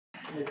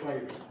Good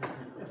morning,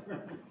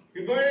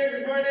 good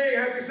morning.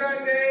 Happy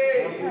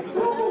Sunday.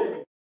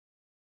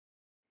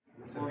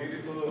 It's a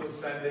beautiful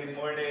Sunday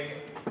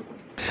morning.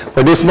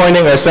 For this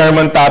morning, our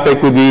sermon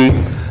topic would be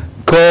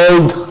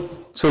called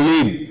to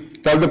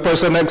lead. Tell the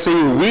person next to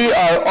you, we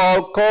are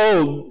all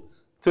called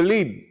to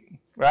lead,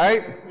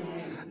 right?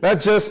 Not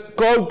just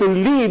called to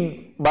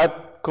lead,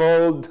 but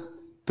called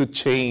to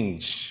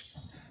change.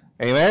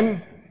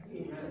 Amen?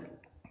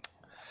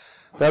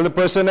 Tell the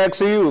person next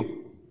to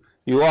you,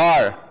 you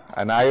are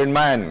an Iron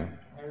Man.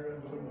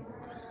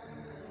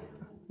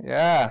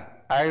 Yeah,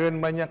 Iron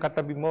Man yung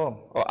katabi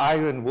mo, o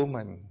Iron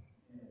Woman.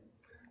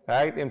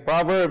 Right? In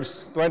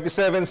Proverbs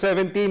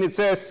 27:17, it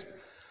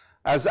says,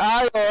 as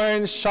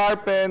iron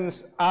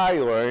sharpens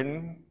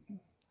iron,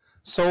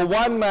 so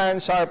one man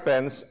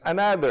sharpens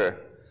another.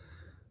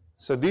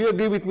 So do you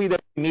agree with me that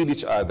we need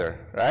each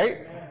other,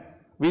 right?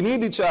 We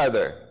need each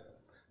other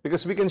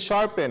because we can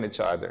sharpen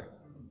each other.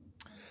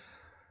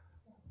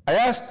 I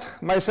asked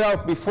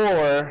myself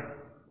before,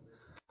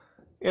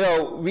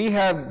 we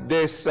have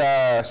this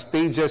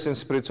stages in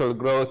spiritual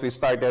growth. We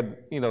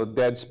started,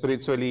 dead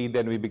spiritually.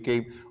 Then we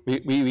became,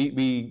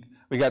 we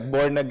got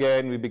born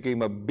again. We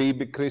became a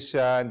baby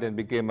Christian. Then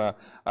became a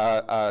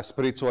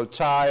spiritual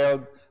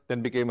child.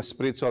 Then became a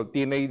spiritual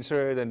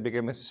teenager. Then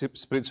became a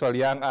spiritual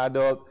young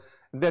adult.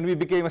 And then we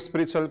became a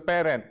spiritual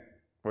parent.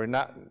 We're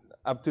not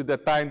up to the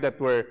time that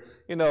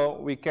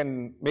we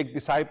can make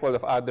disciples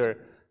of other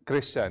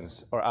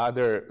Christians or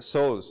other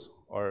souls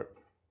or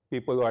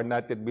people who are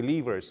not yet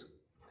believers.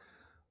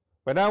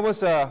 When I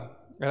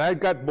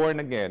got born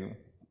again,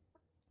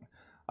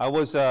 I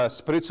was a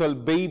spiritual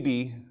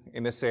baby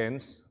in a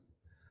sense.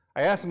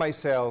 I asked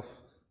myself,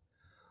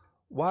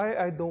 why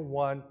I don't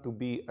want to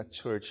be a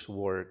church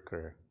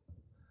worker?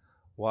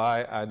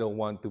 Why I don't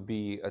want to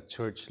be a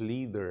church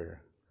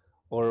leader?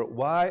 Or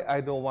why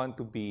I don't want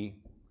to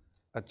be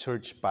a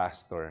church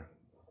pastor?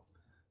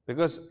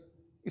 Because,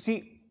 you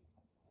see,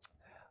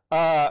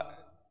 there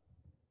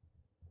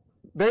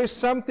is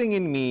something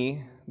in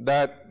me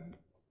that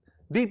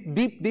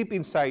deep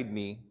inside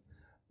me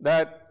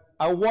that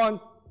I want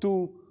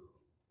to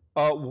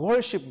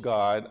worship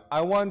God.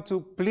 I want to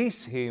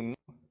please Him,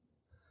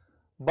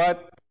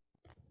 but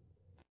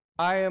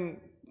I am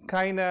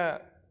kind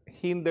of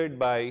hindered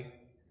by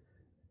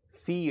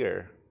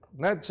fear.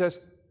 Not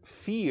just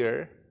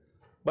fear,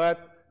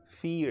 but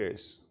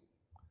fears.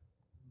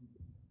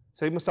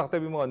 Sabi mo sa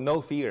katabi mo,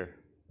 no fear.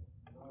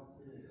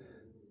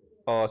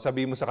 O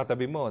sabi mo sa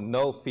katabi mo,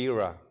 no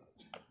fear.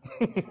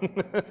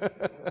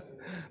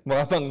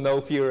 Mga bang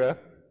no fear?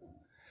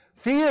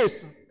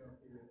 Fears.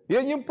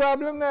 Yan yung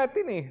problem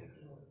natin eh.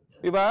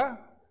 Diba?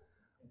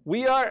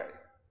 We are,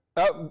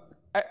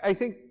 I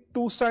think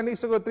 2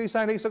 Sundays ago, 3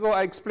 Sundays ago,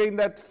 I explained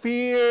that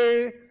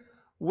fear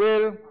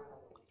will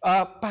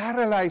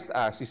paralyze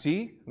us. You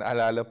see?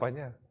 Naalala pa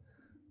niya.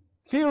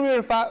 Fear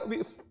will,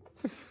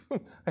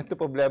 ito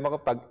problema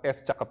ko pag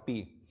F tsaka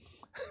P.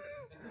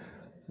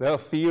 The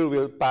fear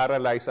will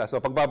paralyze us. So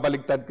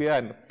pagbabaligtad ko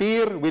yan,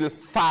 fear will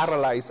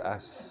paralyze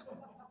us.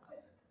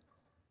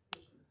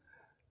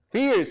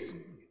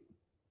 Fears.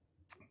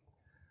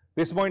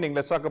 This morning,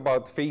 let's talk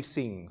about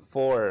facing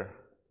 4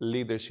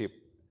 leadership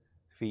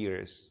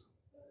fears.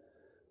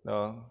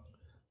 No?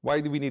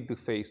 Why do we need to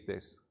face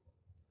this?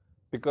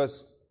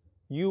 Because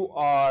you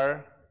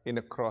are in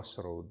a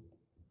crossroad.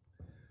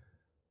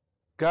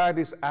 God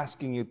is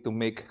asking you to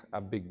make a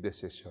big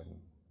decision.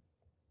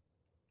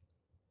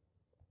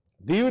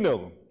 Do you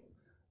know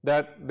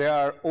that there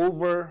are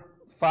over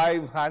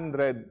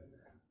 500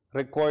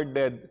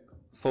 recorded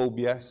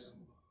phobias?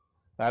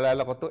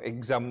 Naalala ko to,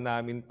 exam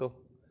namin to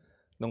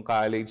nung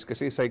college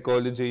kasi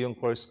psychology yung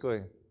course ko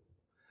eh.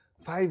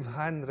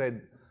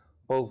 500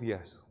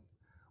 phobias.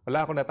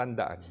 Wala akong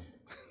natandaan.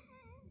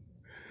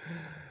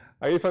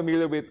 Are you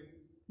familiar with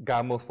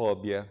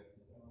gamophobia?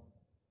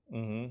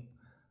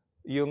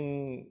 Yung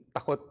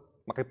takot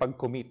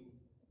makipag-commit.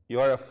 You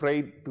are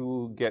afraid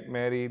to get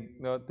married,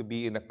 to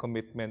be in a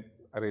commitment,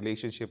 a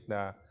relationship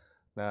na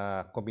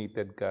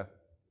committed ka.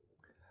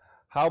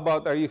 How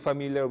about, are you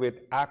familiar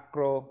with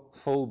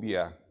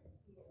acrophobia?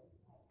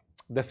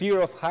 The fear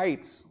of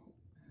heights.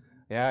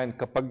 Yan,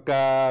 kapag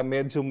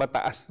medyo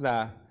mataas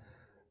na,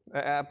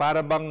 para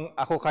bang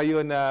ako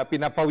kayo na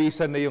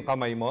pinapawisan na yung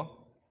kamay mo?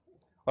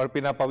 Or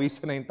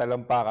pinapawisan na yung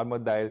talampakan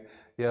mo dahil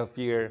you have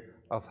fear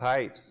of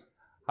heights.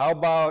 How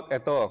about,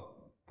 ito,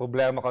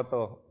 problema ko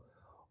to,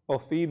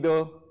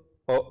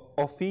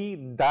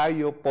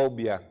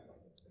 ophidiophobia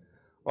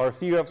or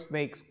fear of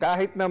snakes.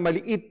 Kahit na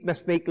maliit na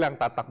snake lang,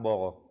 tatakbo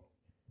ko.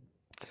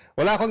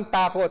 Wala akong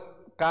takot.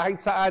 Kahit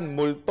saan,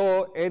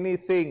 multo,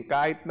 anything,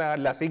 kahit na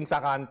lasing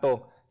sa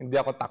kanto, hindi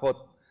ako takot.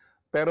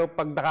 Pero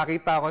pag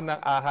nakakita ako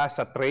ng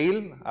ahas sa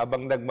trail,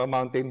 habang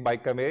nagma-mountain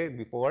bike kami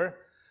before,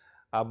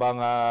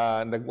 habang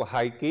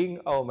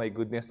nag-hiking, oh my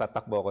goodness,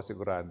 tatakbo ako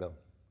sigurado.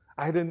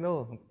 I don't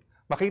know.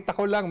 Makita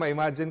ko lang,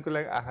 ma-imagine ko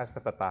lang ahas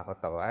na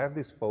tatakot ako. I have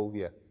this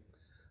phobia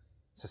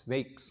sa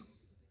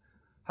snakes.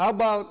 How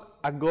about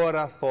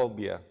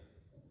agoraphobia?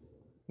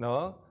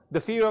 No? the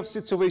fear of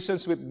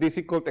situations with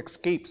difficult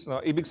escapes. No?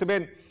 Ibig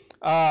sabihin,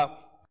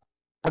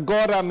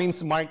 agora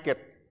means market.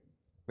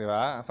 Di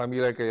ba?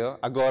 Familiar kayo?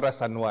 Agora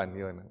San Juan.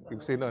 Yun.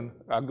 Ibig sabihin nun,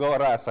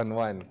 agora San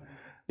Juan.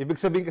 Ibig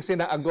sabihin kasi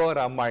ng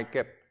agora,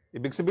 market.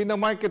 Ibig sabihin ng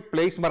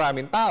marketplace,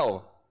 maraming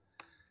tao.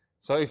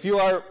 So if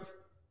you are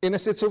in a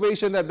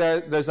situation that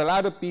there's a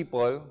lot of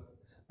people,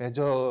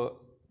 medyo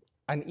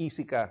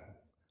uneasy ka.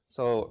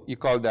 So you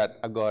call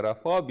that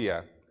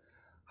agoraphobia.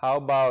 How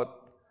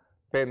about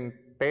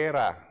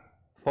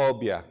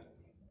penteraphobia?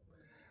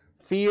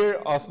 Fear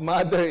of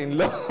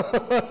mother-in-law.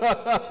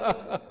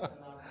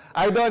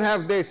 I don't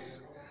have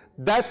this.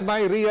 That's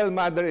my real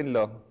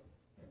mother-in-law.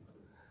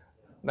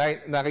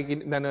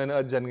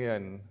 Nanonood dyan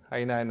ngayon.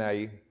 Hi,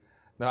 nanay.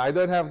 No, I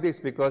don't have this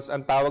because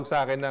ang tawag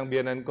sa akin ng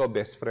biyanan ko,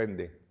 best friend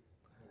eh.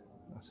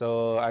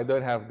 So, I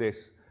don't have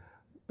this.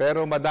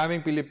 Pero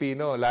madaming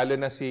Pilipino, lalo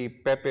na si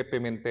Pepe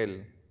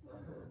Pimentel.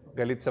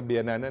 Galit sa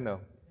biyanan, ano?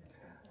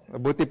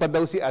 Buti pa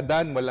daw si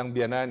Adan, walang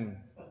biyanan.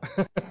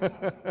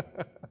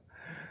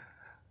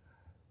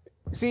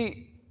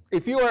 See,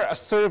 if you are a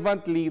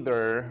servant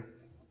leader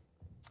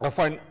of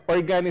an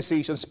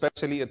organization,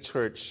 especially a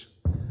church,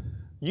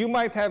 you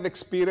might have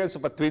experience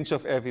of a twinge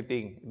of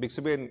everything. Ibig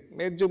sabihin,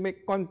 medyo may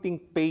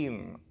konting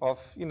pain of,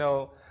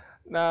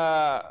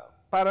 na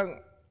parang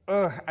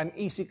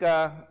uneasy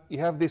ka, you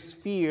have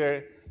this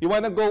fear, you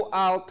want to go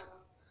out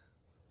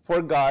for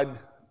God,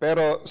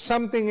 pero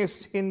something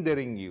is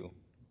hindering you.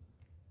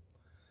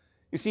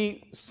 You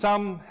see,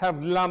 some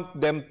have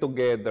lumped them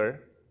together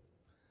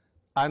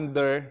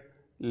under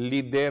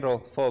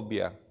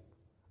liderophobia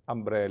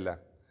umbrella.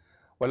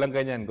 Walang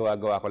ganyan,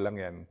 gawa-gawa ko lang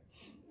yan.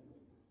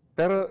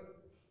 Pero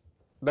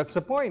that's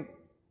the point.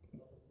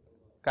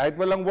 Kahit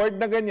walang word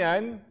na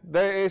ganyan,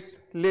 there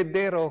is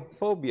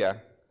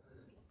liderophobia.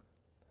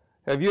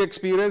 Have you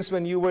experienced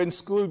when you were in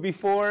school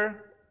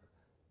before,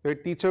 your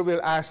teacher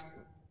will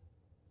ask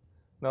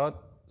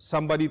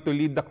somebody to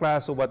lead the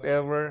class or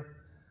whatever,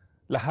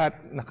 lahat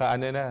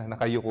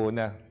nakayuko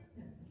na.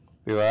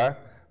 Di ba?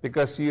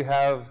 Because you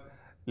have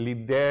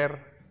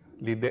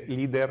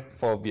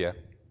liderophobia.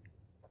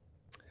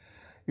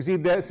 You see,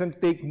 it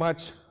doesn't take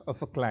much of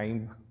a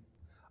climb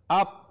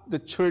up the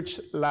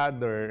church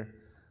ladder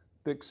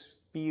to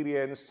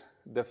experience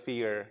the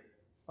fear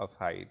of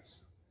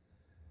heights.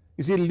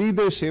 You see,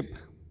 leadership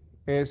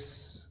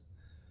is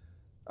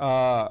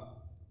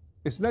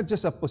it's not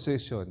just a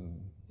position.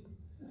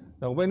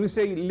 Now, when we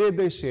say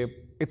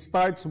leadership, it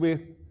starts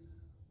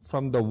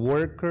from the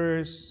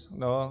workers,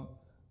 to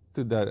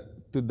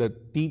the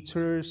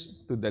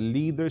teachers, to the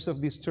leaders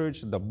of this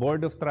church, the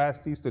board of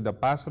trustees, to the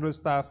pastoral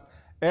staff,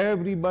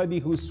 everybody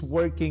who's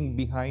working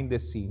behind the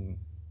scene.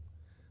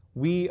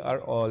 We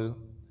are all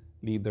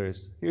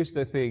leaders. Here's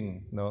the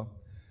thing,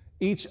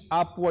 each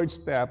upward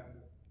step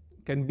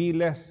can be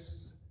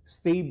less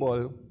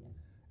stable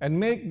and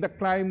make the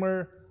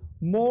climber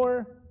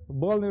more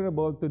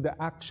vulnerable to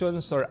the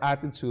actions or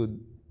attitude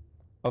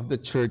of the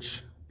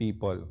church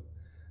people.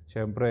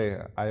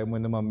 Siyempre, ayaw mo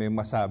naman may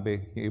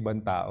masabi yung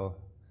ibang tao.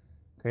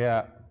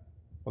 Kaya,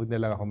 huwag na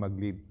lang ako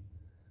mag-lead.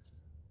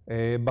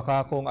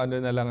 Baka kung ano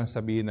na lang ang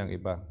sabihin ng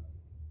iba.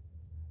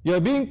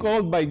 You're being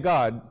called by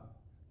God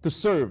to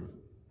serve,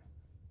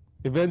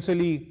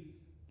 eventually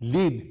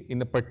lead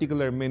in a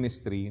particular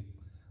ministry,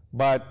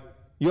 but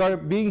you are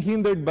being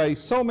hindered by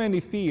so many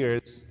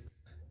fears,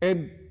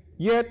 and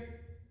yet,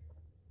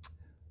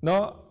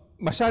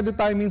 masyado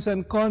tayo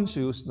minsan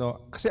conscious,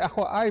 kasi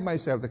I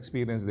myself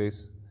experienced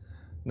this,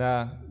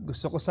 na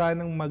gusto ko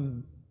sanang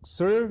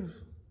mag-serve,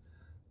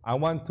 I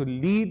want to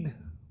lead,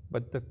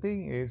 but the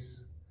thing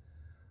is,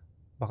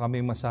 baka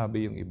may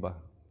masabi yung iba.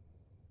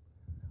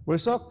 We're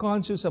so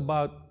conscious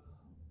about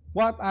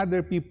what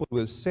other people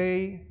will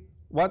say,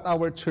 what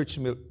our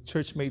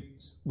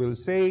churchmates will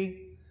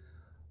say,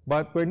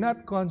 but we're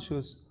not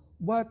conscious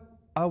what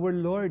our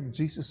Lord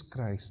Jesus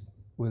Christ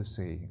will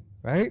say.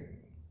 Right?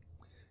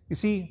 You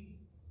see,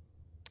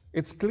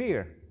 it's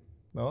clear,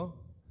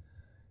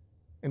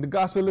 In the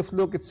Gospel of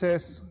Luke, it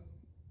says,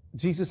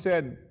 Jesus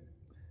said,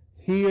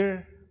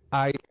 "Here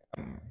I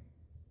am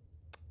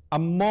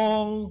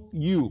among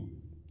you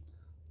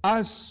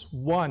as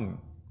one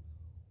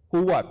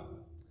who what?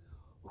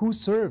 Who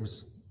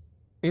serves."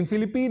 In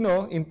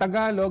Filipino, in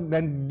Tagalog,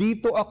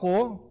 nandito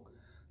ako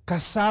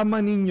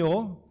kasama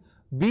ninyo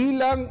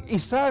bilang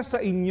isa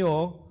sa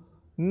inyo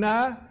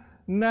na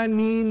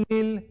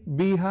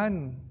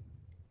naninilbihan.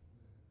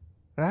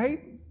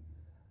 Right?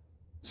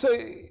 So,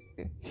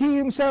 he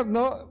himself,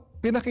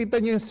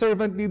 pinakita niya yung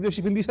servant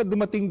leadership. Hindi siya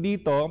dumating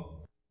dito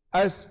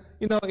as,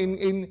 in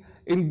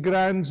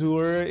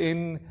grandeur,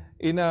 in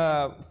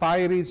a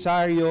fiery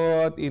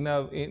chariot,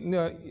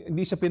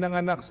 hindi siya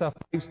pinanganak sa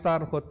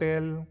 5-star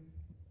hotel.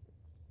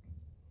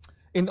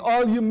 In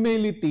all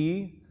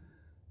humility,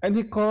 and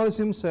he calls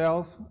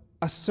himself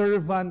a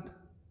servant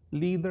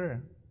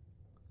leader.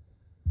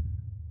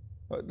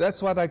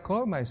 That's what I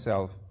call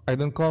myself. I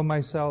don't call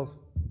myself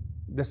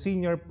the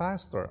senior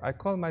pastor. I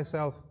call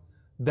myself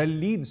the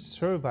lead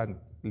servant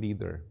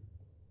leader.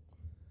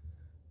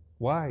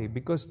 Why?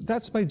 Because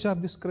that's my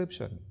job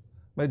description.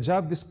 My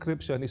job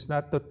description is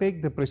not to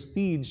take the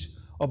prestige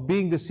of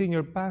being the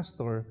senior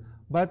pastor,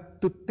 but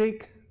to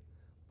take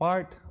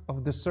part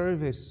of the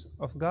service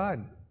of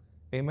God.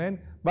 Amen?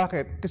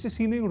 Bakit? Kasi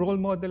sino yung role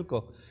model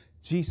ko?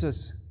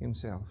 Jesus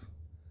Himself.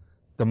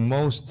 The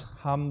most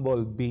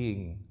humble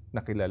being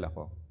na kilala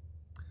ko.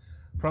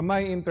 From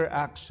my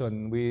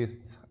interaction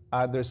with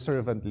other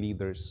servant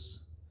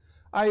leaders,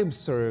 I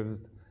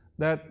observed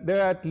that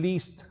there are at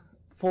least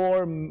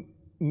 4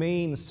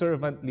 main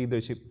servant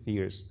leadership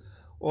fears.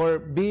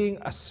 Or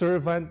being a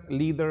servant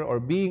leader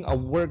or being a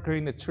worker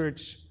in a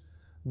church,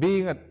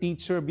 being a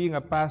teacher, being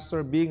a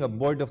pastor, being a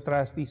board of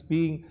trustees,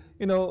 being,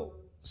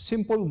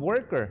 simple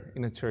worker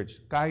in a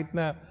church. Kahit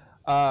na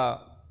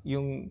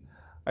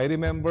I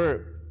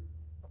remember,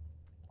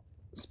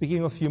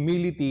 speaking of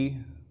humility,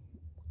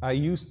 I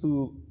used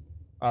to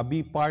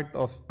be part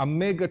of a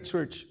mega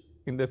church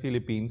in the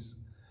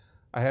Philippines.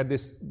 I had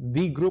this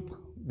D group,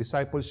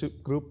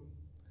 discipleship group,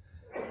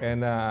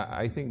 and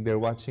I think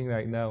they're watching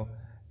right now.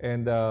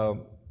 And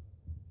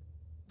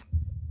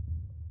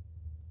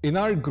in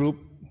our group,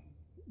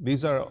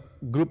 these are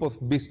a group of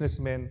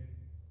businessmen.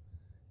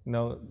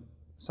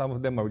 Some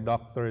of them are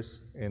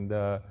doctors, and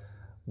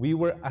we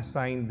were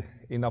assigned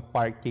in a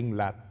parking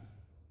lot.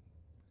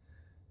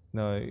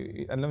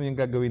 Alam mo yung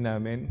gagawin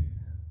namin?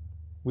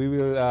 We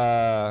will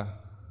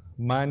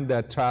man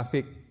the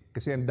traffic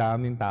kasi ang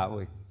daming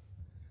tao eh.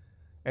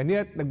 And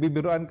yet,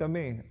 nagbibiruan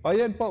kami. O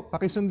yan po,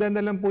 pakisundan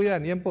na lang po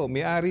yan. Yan po,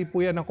 may-ari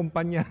po yan ng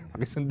kumpanya.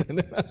 Pakisundan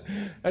na lang.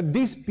 And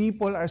these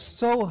people are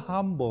so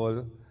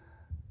humble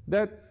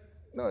that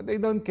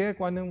they don't care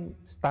kung anong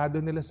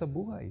estado nila sa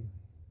buhay.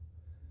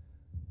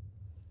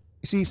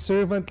 See,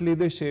 servant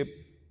leadership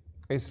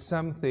is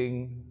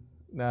something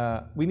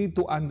na we need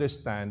to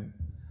understand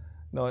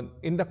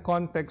in the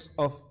context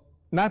of,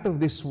 not of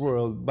this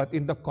world, but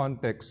in the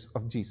context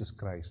of Jesus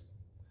Christ.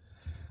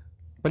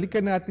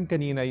 Balikan natin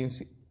kanina yung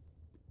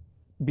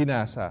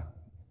binasa.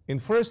 In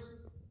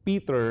 1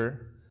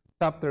 Peter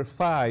chapter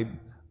 5,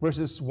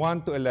 verses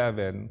 1 to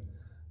 11,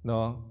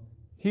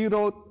 he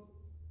wrote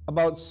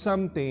about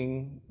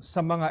something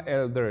sa mga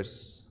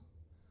elders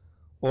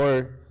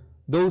or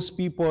those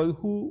people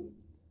who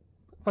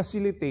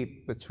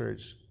facilitate the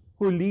church,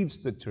 who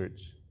leads the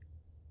church.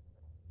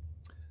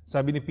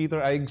 Sabi ni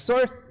Peter, I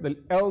exhort the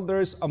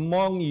elders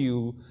among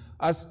you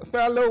as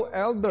fellow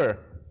elder.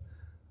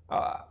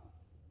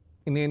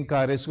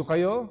 Ini-encourage ko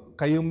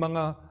kayong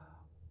mga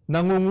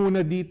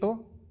nangunguna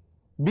dito,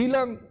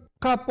 bilang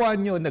kapwa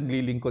nyo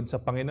naglilingkod sa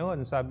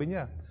Panginoon, sabi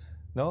niya,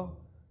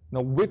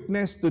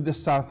 witness to the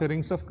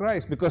sufferings of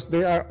Christ, because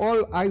they are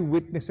all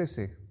eyewitnesses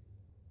eh.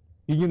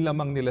 Yun yung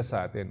lamang nila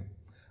sa atin.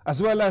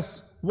 As well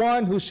as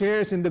one who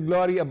shares in the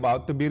glory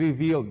about to be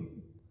revealed.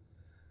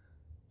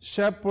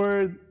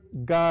 Shepherd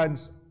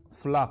God's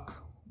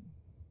flock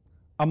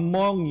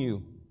among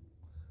you,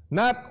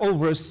 not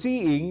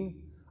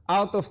overseeing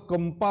out of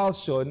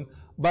compulsion,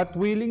 but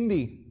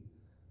willingly.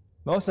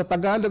 Sa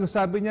Tagalog,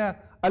 sabi niya,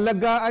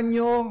 alagaan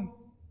nyo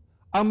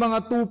ang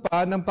mga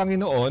tupa ng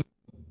Panginoon,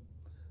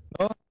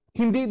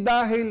 hindi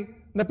dahil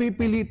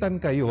napipilitan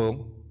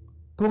kayo,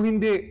 kung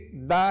hindi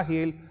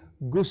dahil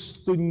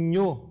gusto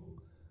nyo.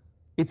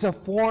 It's a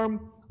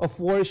form of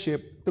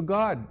worship to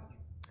God.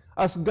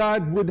 As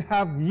God would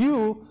have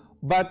you,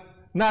 but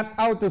not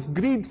out of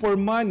greed for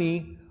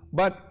money,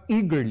 but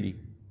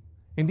eagerly.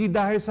 Hindi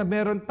dahil sa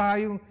meron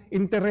tayong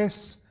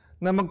interest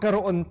na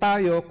magkaroon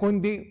tayo,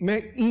 kundi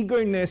may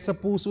eagerness sa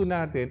puso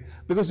natin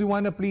because we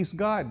want to please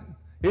God.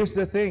 Here's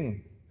the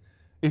thing.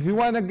 If you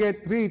want to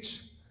get rich,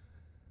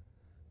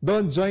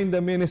 don't join the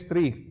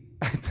ministry.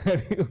 I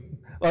tell you.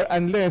 Or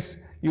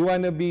unless you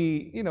want to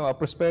be, a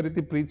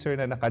prosperity preacher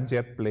na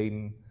naka-jet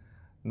plane,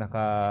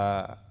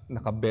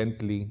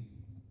 naka-Bentley.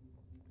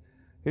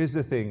 Here's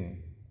the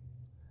thing.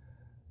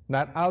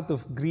 Not out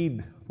of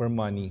greed for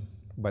money,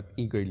 but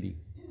eagerly.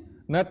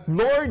 Not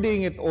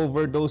lording it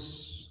over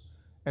those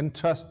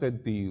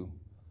entrusted to you.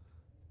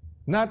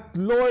 Not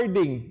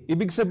lording.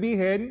 Ibig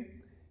sabihin,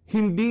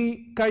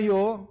 hindi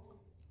kayo,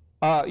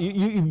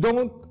 you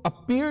don't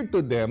appear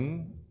to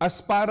them as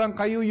parang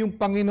kayo yung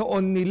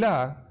Panginoon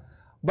nila,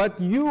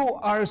 but you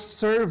are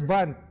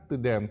servant to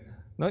them.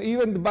 Now,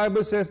 even the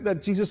Bible says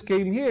that Jesus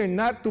came here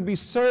not to be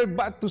served,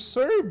 but to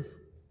serve.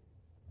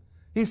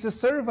 He's a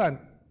servant.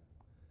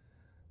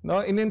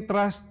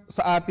 In-entrust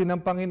sa atin ng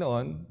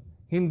Panginoon,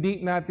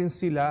 hindi natin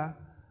sila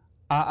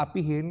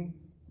aapihin,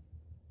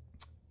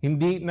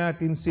 hindi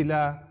natin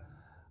sila,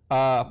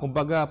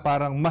 kumbaga,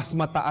 parang mas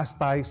mataas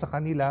tayo sa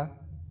kanila.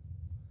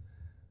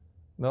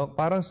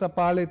 Parang sa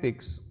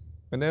politics,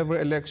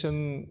 whenever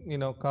election,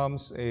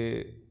 comes,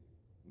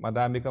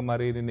 madami kang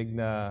maririnig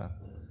na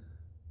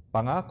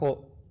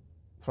pangako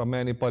from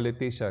many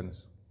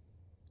politicians.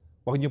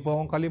 Huwag niyo po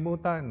akong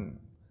kalimutan.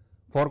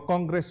 For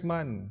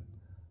congressman,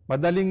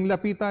 madaling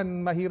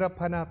lapitan, mahirap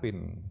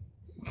hanapin.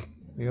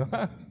 Di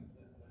ba?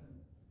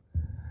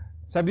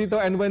 Sabi dito,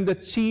 and when the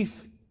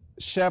chief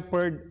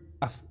shepherd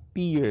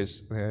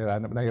appears.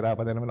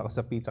 Nahirapan na naman ako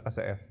sa P tsaka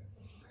sa F.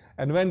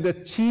 And when the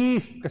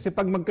chief, kasi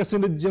pag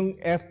magkasunod yung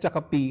F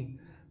tsaka P,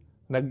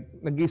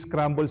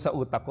 nag-scramble sa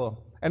utak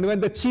ko. And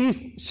when the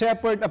chief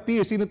shepherd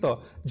appears, sino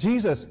to?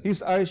 Jesus,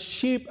 He's our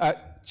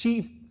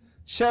chief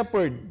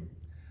shepherd.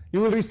 You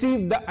will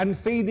receive the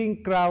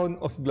unfading crown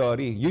of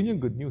glory. Yun yung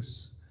good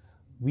news.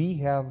 We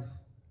have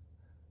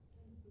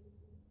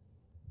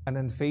an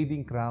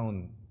unfading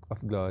crown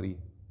of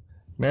glory.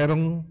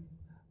 Merong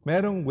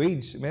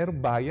wage, merong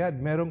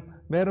bayad,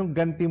 merong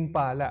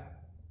gantimpala.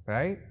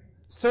 Right?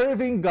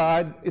 Serving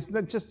God is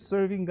not just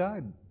serving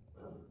God.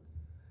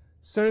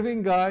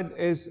 Serving God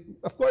is,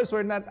 of course,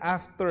 we're not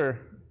after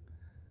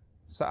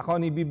sa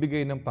ako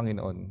ibibigay ng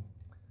Panginoon.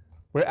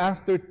 We're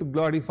after to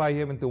glorify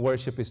Him and to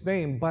worship His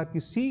name. But you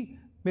see,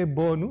 may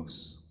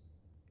bonus.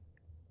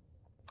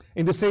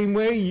 In the same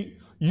way,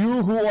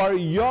 you who are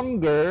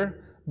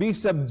younger, be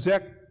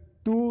subject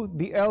to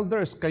the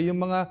elders. Kayong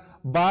mga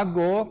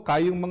bago,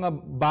 kayong mga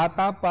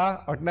bata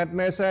pa, or not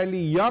necessarily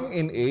young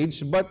in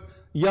age, but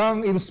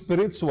young in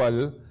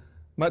spiritual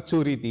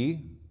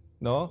maturity,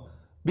 no?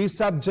 Be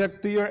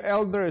subject to your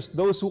elders,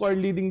 those who are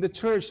leading the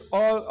church.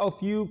 All of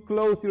you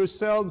clothe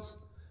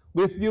yourselves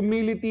with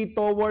humility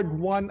toward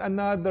one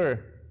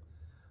another.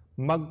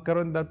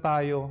 Magkaroon na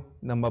tayo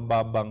ng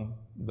mababang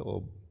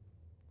loob.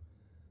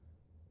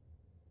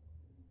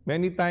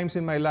 Many times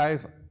in my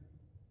life,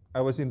 I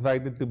was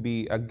invited to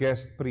be a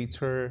guest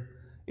preacher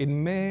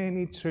in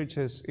many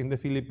churches in the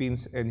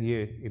Philippines and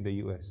here in the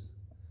U.S.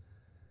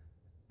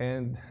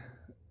 And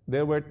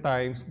there were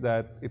times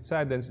that it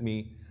saddens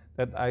me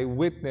that I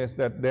witnessed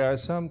that there are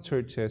some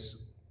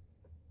churches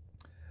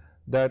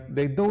that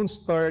they don't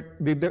start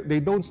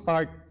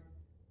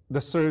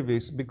the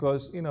service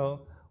because,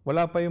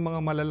 wala pa yung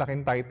mga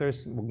malalaking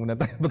titers, wag muna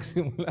tayo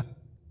magsimula.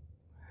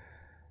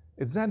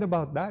 It's not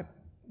about that.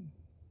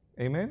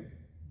 Amen?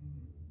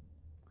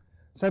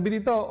 Sabi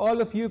dito,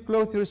 all of you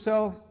clothe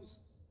yourselves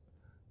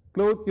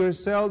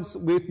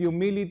with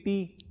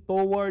humility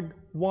toward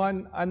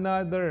one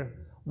another.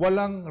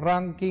 Walang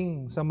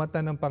ranking sa mata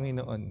ng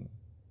Panginoon.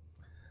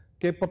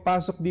 Kaya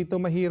papasok dito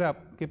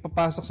mahirap, kaya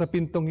papasok sa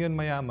pintong yun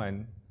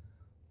mayaman,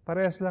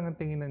 parehas lang ang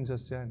tingin ng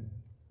Diyos yan.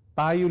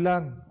 Tayo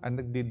lang ang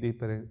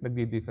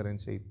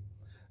nagdi-differentiate.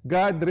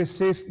 God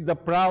resists the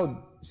proud.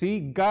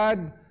 See,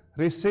 God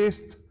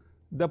resists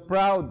the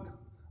proud,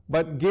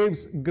 but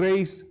gives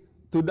grace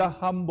to the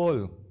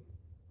humble.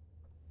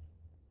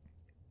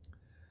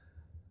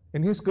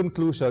 In his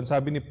conclusion,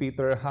 sabi ni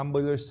Peter,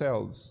 humble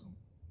yourselves,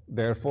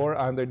 therefore,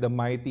 under the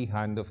mighty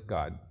hand of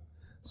God,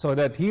 so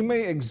that He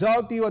may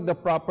exalt you at the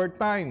proper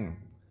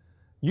time.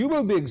 You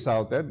will be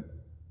exalted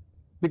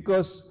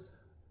because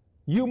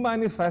you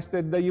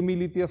manifested the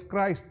humility of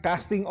Christ,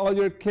 casting all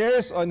your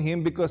cares on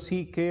Him because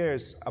He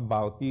cares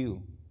about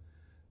you.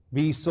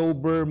 Be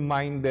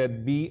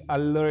sober-minded, be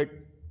alert.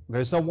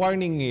 There's a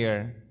warning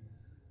here.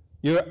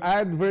 Your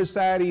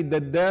adversary,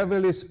 the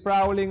devil, is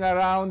prowling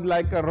around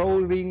like a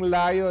roaring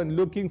lion,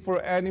 looking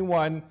for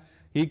anyone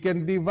he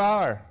can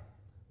devour.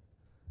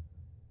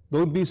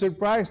 Don't be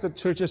surprised that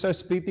churches are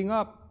splitting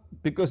up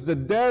because the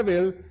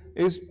devil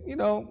is,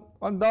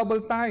 on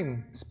double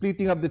time,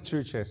 splitting up the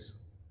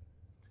churches.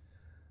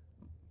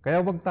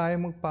 Kaya wag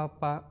tayo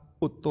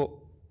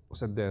magpapauto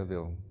sa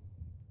devil.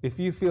 If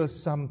you feel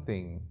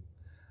something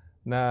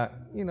na,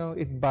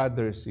 it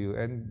bothers you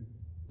and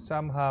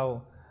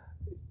somehow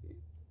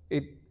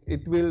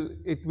it will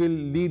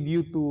lead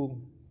you to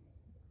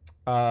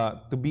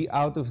be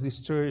out of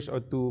this church or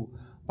to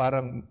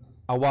parang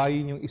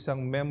awayin yung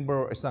isang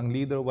member or isang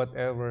leader,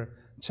 whatever,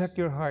 check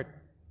your heart.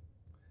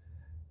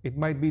 It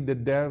might be the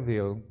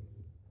devil,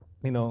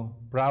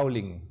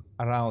 prowling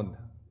around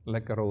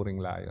like a roaring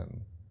lion.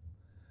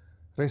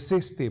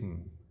 Resist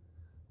him,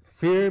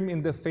 firm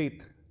in the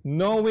faith,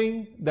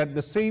 knowing that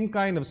the same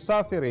kind of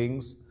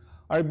sufferings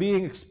are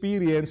being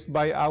experienced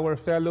by our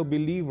fellow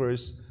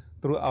believers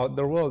throughout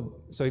the world.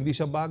 So, hindi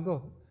siya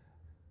bago.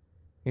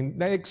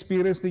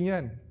 Na-experience din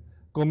yan.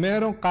 Kung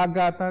merong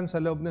kagatan sa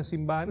loob ng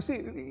simbahan,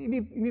 see, you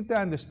need to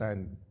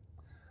understand.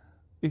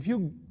 If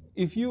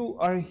you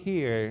are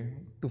here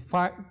to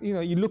find,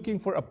 you're looking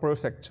for a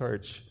perfect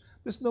church,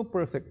 there's no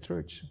perfect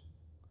church.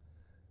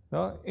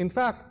 No? In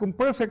fact, kung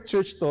perfect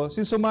church to,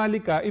 since sumali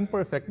ka,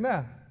 imperfect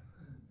na.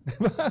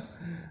 Diba?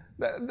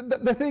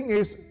 The thing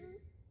is,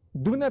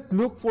 do not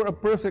look for a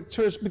perfect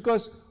church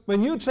because when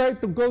you try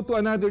to go to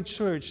another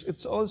church,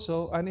 it's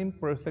also an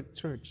imperfect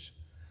church.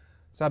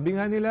 Sabi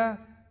nga nila,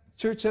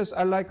 churches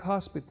are like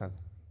hospital.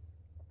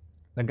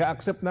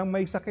 Nag-a-accept ng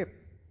may sakit.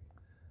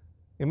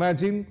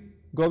 Imagine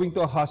going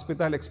to a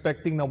hospital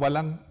expecting na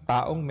walang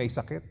taong may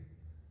sakit.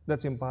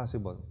 That's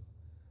impossible.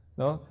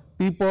 No?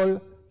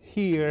 People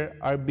here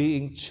are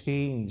being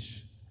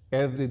changed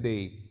every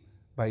day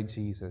by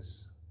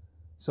Jesus.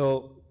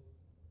 So,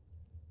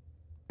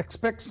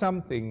 expect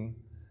something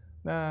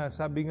na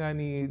sabi nga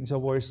ni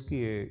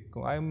Jaworski,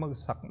 kung ayaw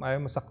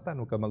masaktan,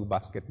 huwag ka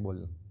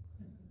mag-basketball.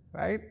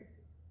 Right?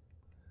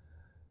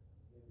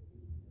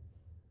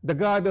 The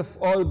God of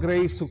all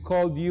grace who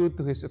called you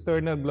to His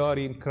eternal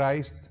glory in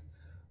Christ,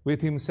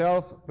 with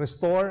Himself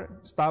restore,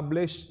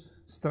 establish,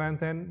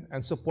 strengthen,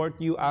 and support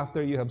you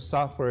after you have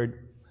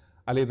suffered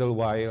a little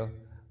while.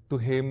 To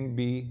Him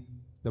be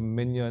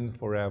dominion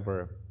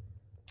forever.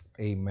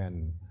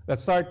 Amen.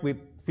 Let's start with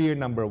fear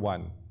number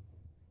 1.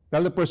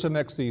 Tell the person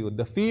next to you,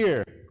 the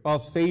fear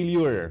of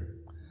failure.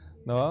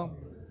 No?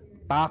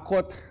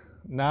 Takot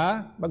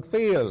na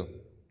mag-fail.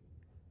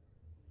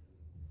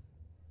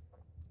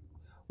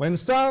 When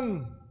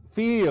some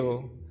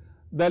feel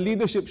the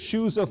leadership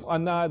shoes of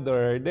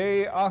another,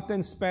 they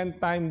often spend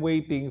time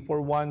waiting for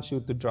one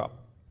shoe to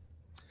drop.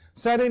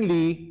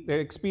 Suddenly, their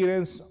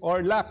experience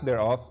or lack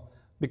thereof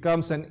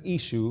becomes an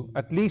issue,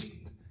 at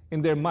least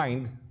in their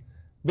mind.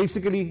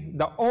 Basically,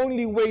 the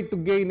only way to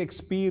gain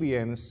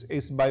experience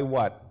is by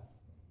what?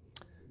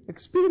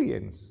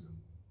 Experience.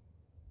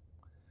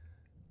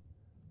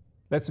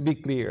 Let's be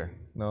clear,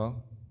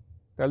 no?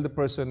 Tell the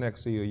person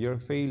next to you, your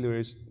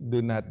failures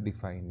do not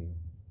define you.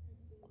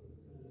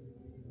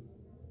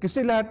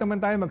 Kasi lahat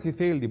naman tayo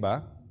mag-fail, di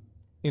ba?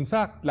 In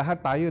fact,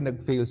 lahat tayo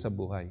nag-fail sa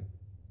buhay.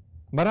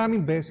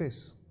 Maraming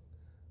beses.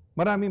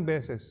 Maraming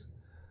beses.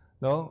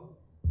 No?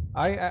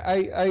 I'm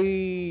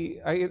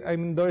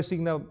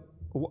endorsing na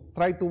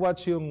try to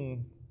watch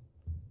yung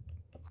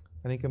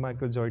ano kay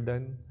Michael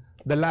Jordan?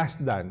 The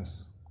Last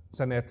Dance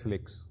sa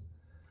Netflix.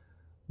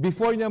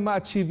 Before niya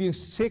ma-achieve yung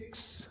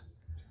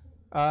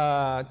 6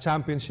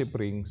 championship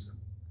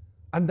rings,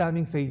 ang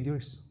daming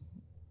failures.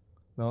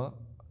 No?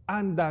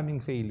 Ang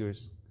daming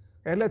failures.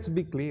 Kaya let's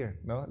be clear,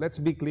 no? Let's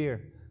be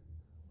clear.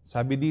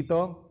 Sabi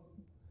dito,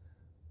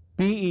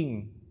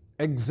 being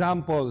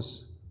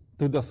examples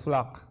to the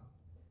flock.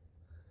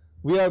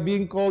 We are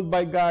being called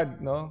by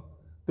God, no?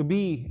 To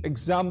be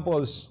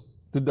examples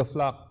to the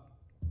flock.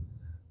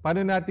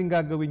 Paano natin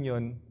gagawin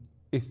yon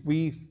if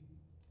we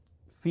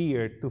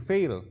fear to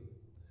fail?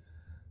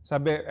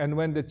 Sabi, and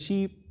when the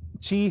chief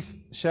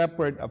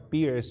shepherd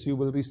appears, you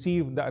will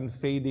receive the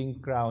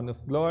unfading crown of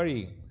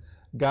glory.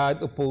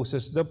 God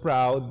opposes the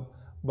proud,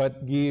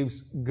 but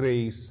gives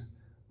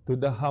grace to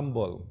the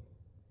humble.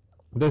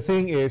 The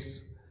thing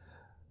is,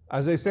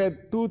 as I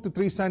said 2 to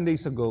 3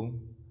 Sundays ago,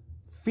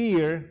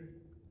 fear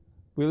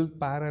will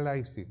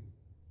paralyze you.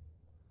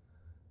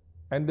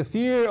 And the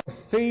fear of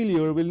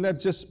failure will not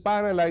just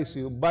paralyze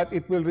you, but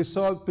it will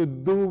result to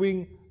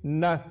doing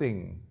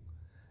nothing.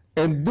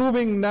 And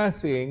doing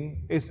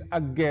nothing is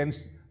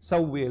against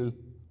the will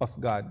of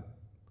God.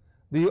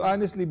 Do you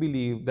honestly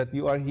believe that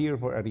you are here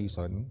for a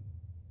reason?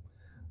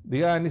 Do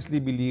you honestly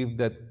believe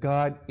that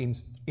God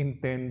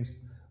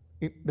intends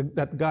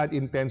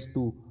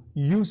to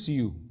use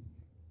you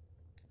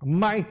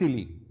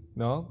mightily,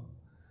 no?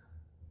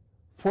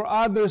 For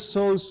other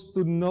souls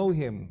to know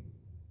Him,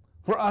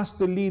 for us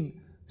to lead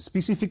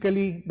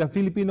specifically the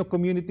Filipino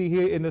community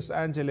here in Los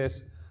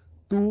Angeles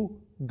to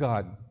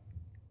God.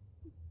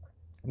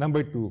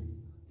 Number 2,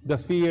 the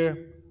fear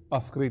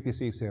of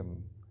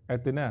criticism.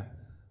 Eto na,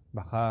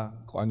 baka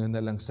kung ano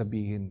na lang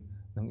sabihin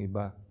ng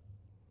iba.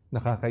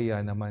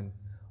 Nakakaya naman.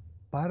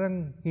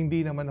 Parang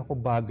hindi naman ako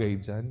bagay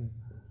dyan.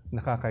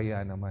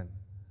 Nakakaya naman.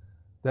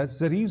 That's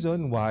the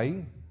reason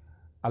why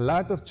a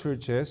lot of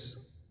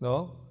churches,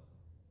 no,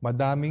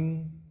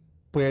 madaming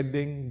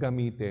pwedeng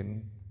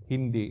gamitin,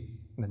 hindi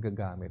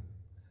nagagamit.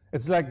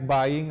 It's like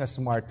buying a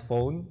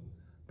smartphone,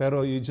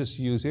 pero you just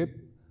use it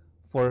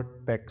for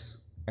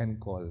text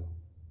and call.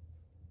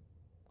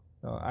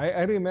 No,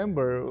 I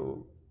remember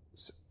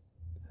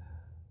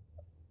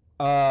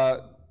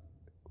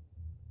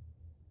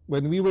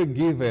when we were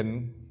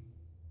given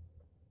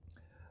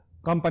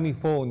company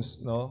phones,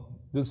 no,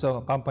 dun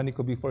sa company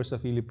ko before sa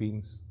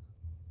Philippines,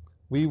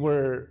 we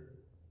were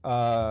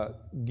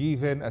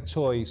given a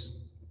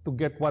choice to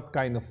get what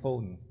kind of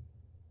phone.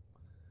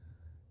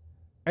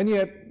 And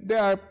yet,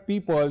 there are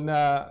people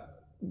na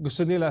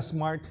gusto nila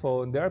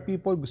smartphone. There are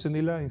people gusto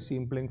nila yung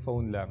simpleng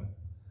phone lang.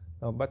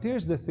 No, but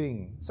here's the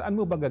thing, saan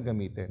mo ba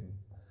gagamitin?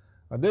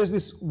 There's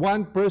this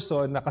one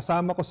person na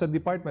kasama ko sa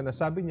department na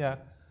sabi niya,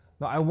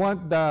 no, I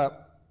want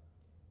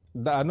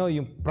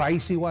yung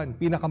pricey one,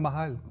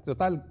 pinakamahal.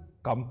 Total,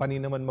 company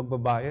naman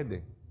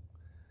magbabayad eh.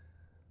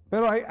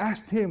 Pero I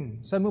asked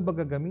him, saan mo ba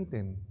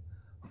gagamitin?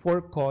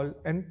 For call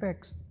and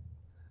text.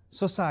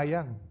 So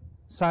sayang.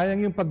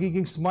 Sayang yung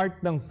pagiging smart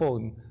ng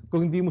phone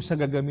kung hindi mo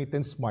siya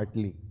gagamitin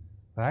smartly.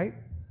 Right?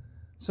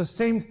 So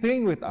same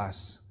thing with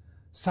us.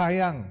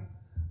 Sayang.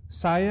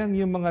 Sayang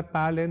yung mga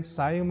talents,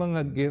 sayang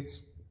mga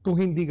gifts kung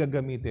hindi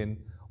gagamitin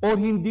or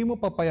hindi mo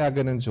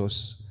papayagan ng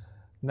Diyos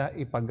na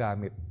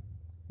ipagamit.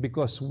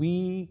 Because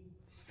we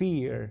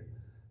fear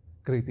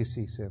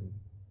criticism.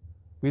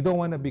 We don't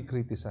want to be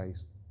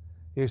criticized.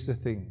 Here's the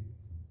thing.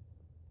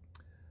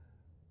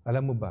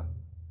 Alam mo ba,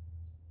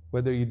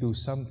 whether you do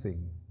something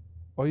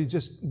or you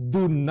just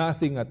do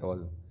nothing at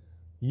all,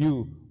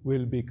 you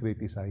will be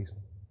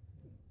criticized.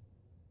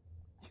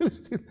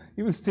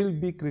 You will still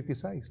be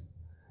criticized.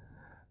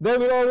 There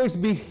will always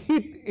be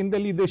heat in the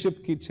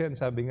leadership kitchen,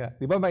 sabi nga.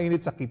 Di ba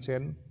mainit sa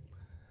kitchen?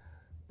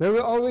 There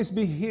will always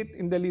be heat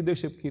in the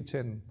leadership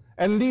kitchen.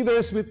 And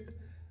leaders with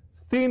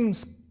thin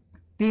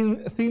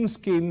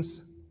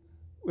skins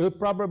will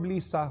probably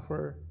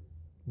suffer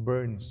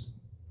burns.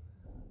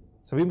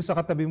 Sabi mo sa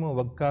katabi mo,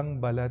 wag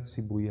kang balat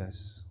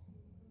sibuyas.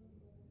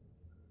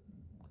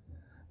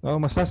 No,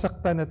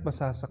 masasaktan at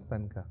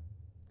masasaktan ka.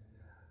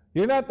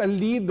 You're not a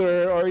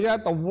leader or you're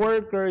not a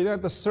worker, you're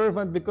not a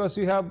servant because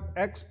you have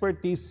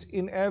expertise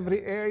in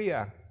every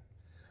area.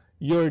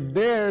 You're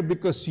there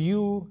because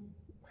you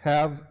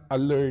have a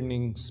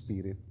learning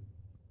spirit.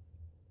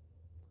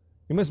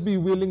 You must be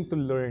willing to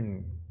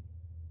learn.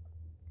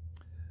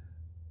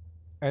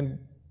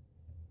 And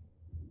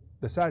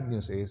the sad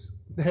news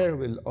is, there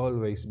will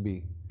always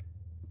be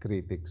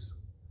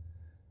critics.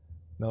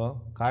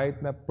 No?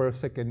 Kahit na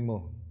perfectin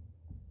mo,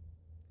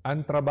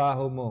 ang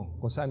trabaho mo,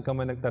 kung saan ka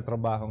man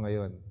nagtatrabaho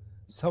ngayon,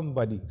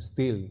 somebody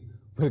still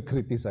will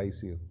criticize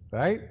you.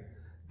 Right?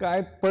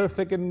 Kahit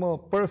perfectin mo,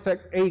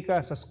 perfect A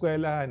ka sa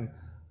eskwelahan,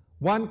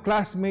 one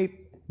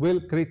classmate will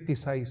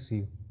criticize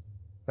you.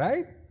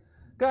 Right?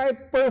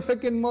 Kahit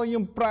perfectin mo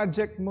yung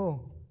project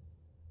mo,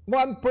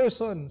 one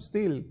person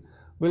still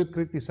will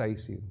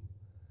criticize you.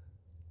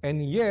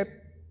 And yet,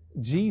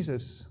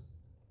 Jesus,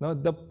 no,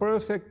 the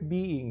perfect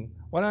being,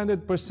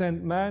 100%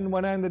 man,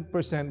 100%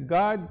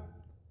 God,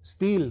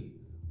 still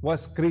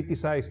was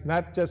criticized,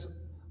 not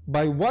just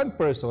by one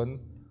person,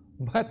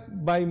 but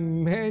by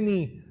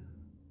many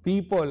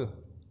people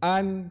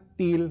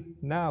until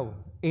now.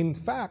 In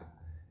fact,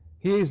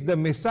 he is the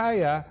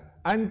Messiah.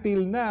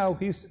 Until now,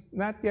 he's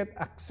not yet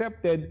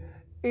accepted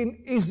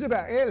in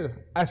Israel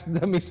as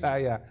the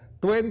Messiah.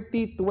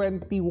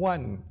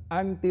 2021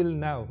 until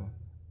now.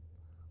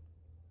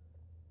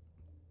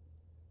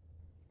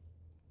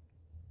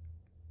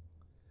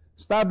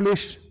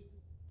 Establish,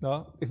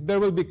 no, if there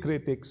will be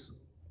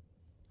critics,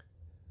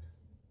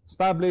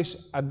 establish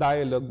a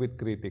dialogue with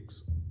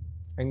critics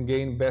and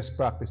gain best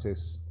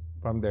practices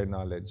from their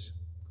knowledge.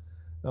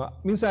 No,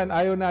 minsan,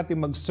 ayaw natin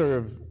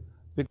mag-serve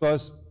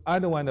because I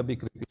don't want to be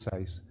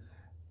criticized.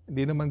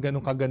 Hindi naman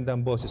ganun kaganda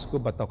ang boses ko,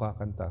 ba't ako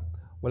kakanta?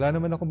 Wala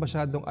naman ako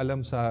masyadong alam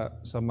sa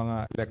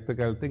mga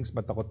electrical things,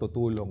 ba't ako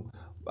tutulong?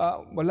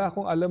 Wala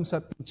akong alam sa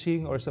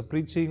teaching or sa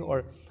preaching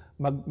or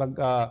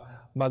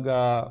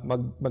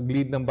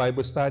mag-lead ng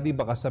Bible study,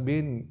 baka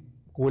sabihin,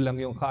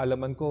 kulang yung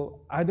kaalaman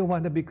ko. I don't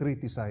want to be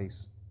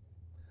criticized.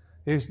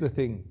 Here's the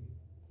thing.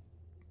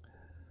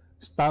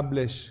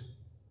 Establish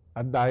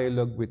a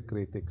dialogue with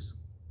critics.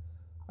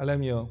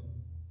 Alam nyo,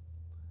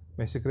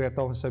 may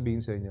sekreto akong sabihin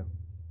sa inyo.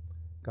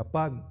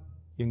 Kapag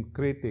yung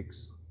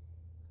critics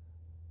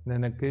na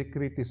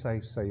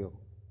nagkikriticize sa'yo,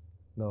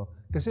 no?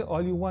 Kasi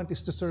all you want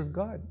is to serve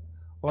God.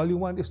 All you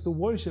want is to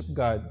worship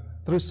God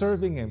through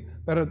serving Him.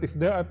 Pero if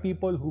there are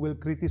people who will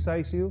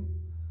criticize you,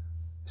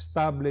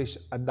 establish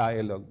a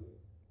dialogue.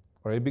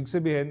 Or ibig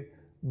sabihin,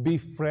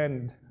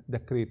 befriend the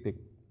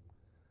critic.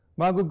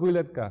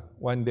 Magugulat ka,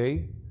 one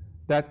day,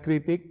 that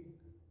critic,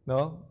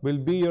 no, will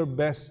be your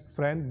best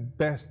friend,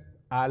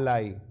 best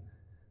ally,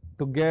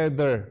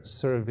 together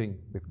serving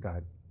with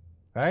God.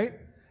 Right?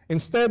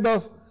 Instead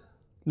of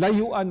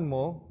layuan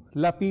mo,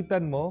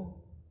 lapitan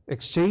mo,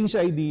 exchange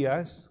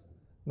ideas,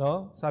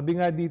 no? Sabi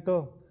nga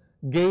dito,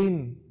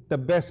 gain the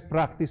best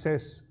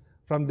practices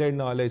from their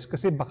knowledge.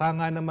 Kasi baka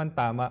nga naman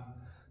tama.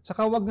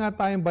 Saka wag nga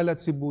tayong balat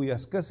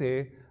sibuyas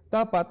kasi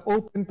dapat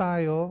open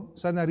tayo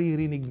sa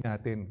naririnig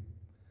natin.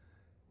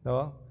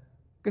 No?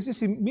 Kasi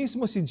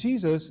mismo si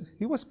Jesus,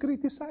 He was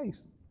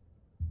criticized.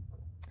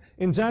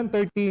 In John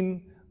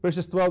 13,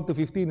 verses 12 to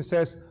 15, it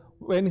says,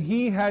 when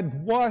He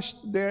had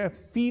washed their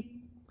feet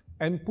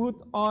and put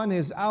on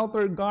His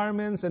outer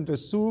garments and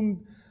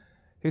resumed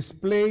His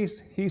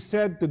place, He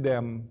said to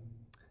them,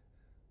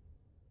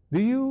 do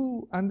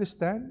you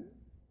understand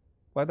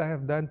what I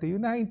have done to you?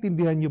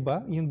 Naintindihan niyo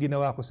ba yung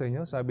ginawa ko sa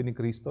inyo? Sabi ni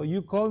Kristo,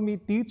 you call me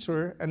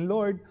teacher and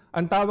Lord.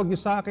 Ang tawag niyo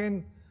sa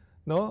akin,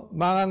 no?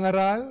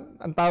 Mangangaral.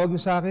 Ang tawag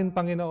niyo sa akin,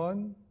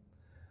 Panginoon.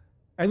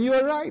 And you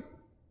are right.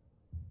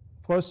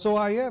 For so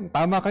I am.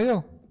 Tama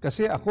kayo.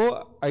 Kasi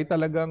ako ay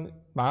talagang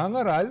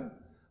mangangaral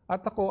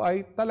at ako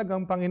ay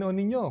talagang Panginoon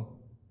ninyo.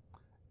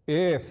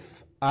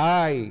 If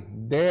I,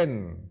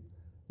 then,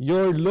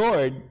 your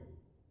Lord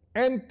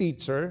and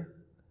teacher,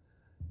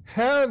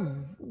 have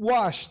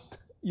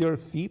washed your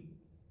feet,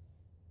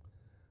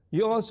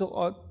 you also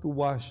ought to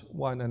wash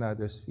one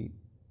another's feet.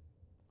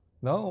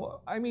 No?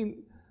 I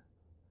mean,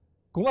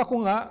 kung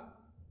ako nga,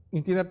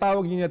 yung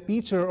tinatawag niyo niya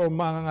teacher o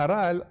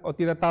mangangaral o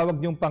tinatawag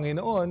niyong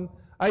Panginoon,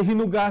 ay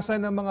hinugasan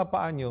ng mga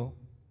paa niyo.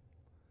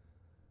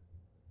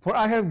 For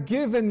I have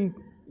given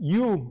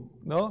you,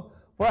 no?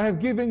 For I have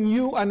given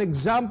you an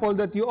example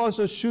that you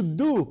also should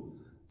do,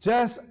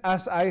 just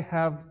as I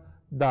have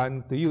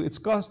done to you. It's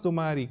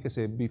customary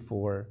kasi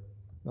before,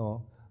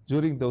 no?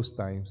 During those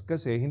times.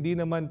 Kasi hindi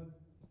naman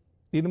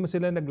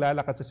sila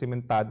naglalakad sa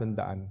sementadong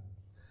daan.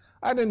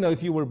 I don't know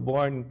if you were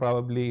born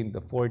probably in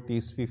the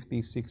 40s,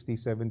 50s,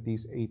 60s,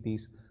 70s,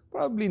 80s,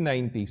 probably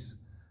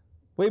 90s.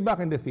 Way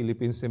back in the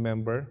Philippines,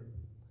 remember?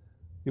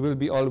 You will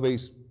be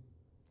always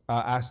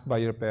asked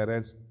by your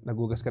parents,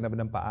 nagugas ka na ba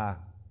ng paa?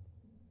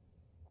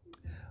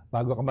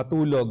 Bago ka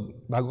matulog,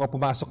 bago ka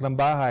pumasok ng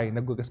bahay,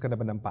 nagugas ka na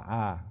ba ng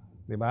paa?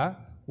 Di ba?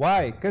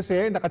 Why?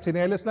 Kasi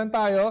nakatsinelas lang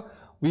tayo.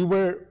 We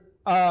were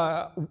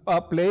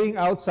playing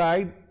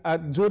outside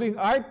at during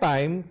our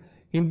time,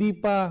 hindi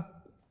pa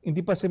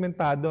Hindi pa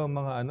sementado ang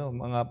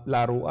mga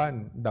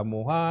laruan,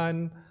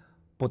 damuhan,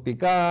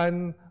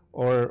 putikan,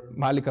 or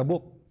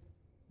malikabok.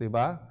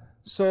 Diba?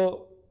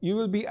 So, you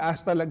will be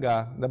asked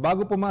talaga na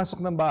bago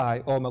pumasok ng bahay,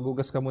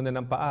 magugas ka muna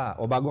ng paa.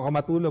 O bago ka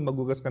matulog,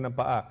 magugas ka ng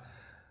paa.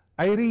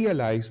 I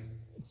realized,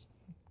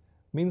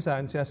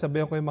 minsan,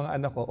 sinasabihan ko yung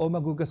mga anak ko,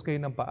 magugas kayo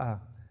ng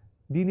paa.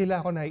 Di nila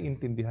ako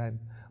naiintindihan.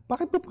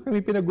 Bakit pa kami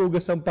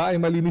pinagugas ng paa,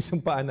 malinis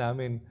yung paa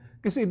namin?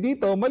 Kasi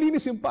dito,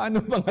 malinis yung paa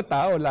ng mga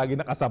tao. Lagi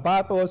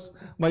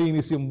nakasapatos,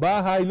 malinis yung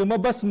bahay.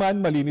 Lumabas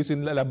man, malinis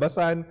yung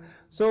lalabasan.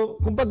 So,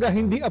 kumbaga,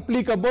 hindi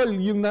applicable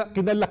yung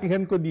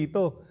kinalakihan ko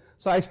dito.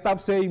 So, I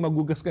stopped saying,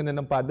 magugas ka na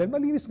ng paa. Dahil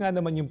malinis nga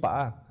naman yung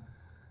paa.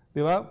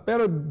 Di ba?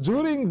 Pero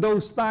during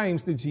those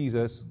times ni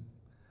Jesus,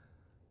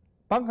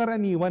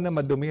 pangkaraniwan na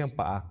madumi ang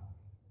paa.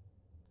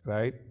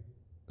 Right?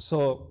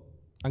 So,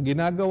 ang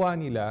ginagawa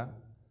nila,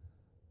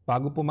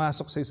 bago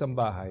pumasok sa isang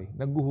bahay,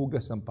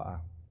 naghuhugas ng paa.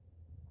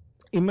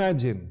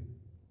 Imagine,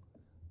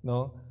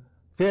 no?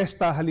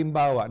 Fiesta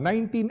halimbawa,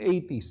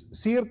 1980s,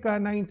 circa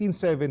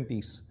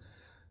 1970s.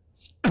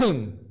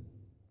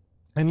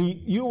 And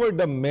you were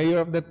the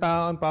mayor of the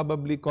town,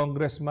 probably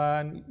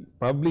congressman,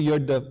 probably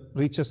you're the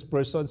richest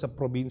person sa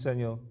probinsya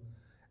nyo,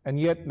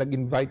 and yet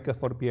nag-invite ka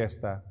for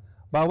fiesta.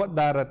 Bawat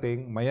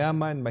darating,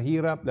 mayaman,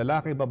 mahirap,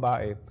 lalaki,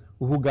 babae,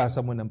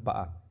 huhugasan mo ng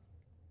paa.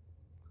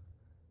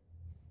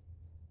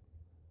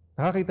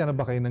 Nakakita na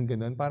ba kayo ng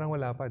ganun? Parang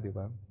wala pa, di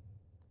ba?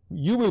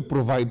 You will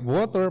provide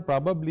water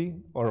probably,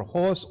 or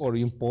hose, or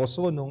yung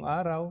poso nung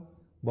araw,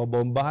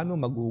 babombahan mo,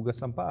 maghugas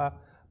ang paa,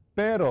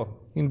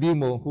 pero hindi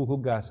mo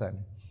huhugasan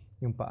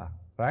yung paa.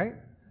 Right?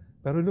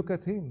 Pero look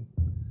at him.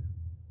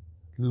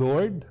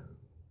 Lord,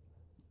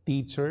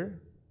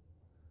 teacher,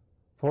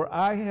 for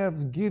I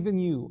have given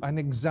you an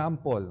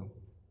example.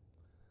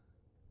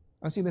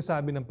 Ang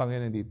sinasabi ng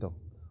Panginoon dito,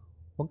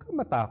 huwag kang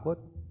matakot.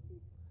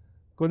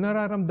 Kung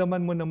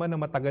nararamdaman mo naman na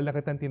matagal na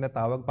kitang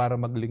tinatawag para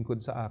maglingkod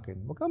sa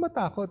akin, huwag kang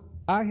matakot.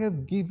 I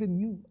have given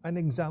you an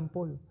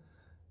example.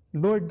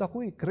 Lord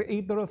ako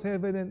creator of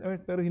heaven and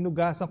earth, pero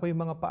hinugasan ko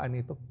yung mga paa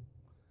nito.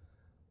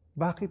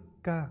 Bakit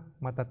ka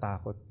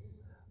matatakot?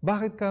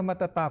 Bakit ka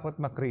matatakot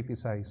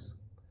ma-criticize?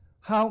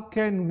 How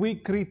can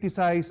we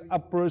criticize a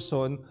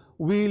person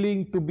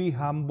willing to be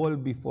humble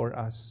before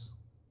us?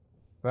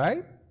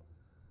 Right?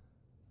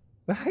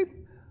 Right?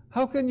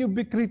 How can you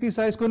be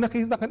criticized kung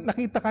nakita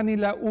ka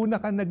nila, una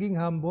ka naging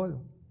humble?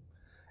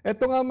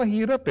 Ito nga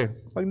mahirap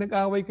Pag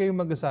nag-away kayong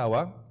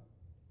mag-asawa,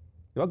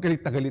 di ba?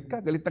 Galit na galit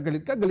ka, galit na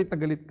galit ka, galit na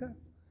galit ka.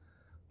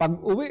 Pag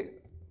uwi,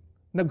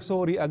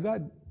 nag-sorry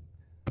agad.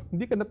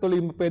 Hindi ka na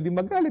tuloy pwede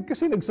magalit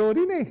kasi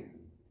nag-sorry na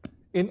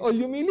In all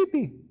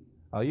humility.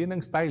 Yun ang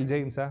style,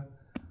 James, ha?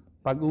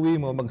 Pag uwi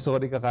mo,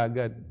 mag-sorry ka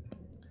kagad.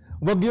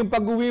 Huwag yung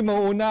pag-uwi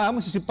mo, una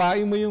mo,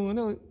 sisipain mo yung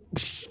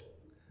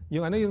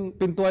yung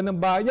pintuan ng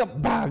bahay niya,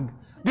 bag!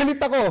 Galit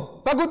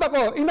ako, pagod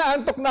ako,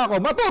 inaantok na ako,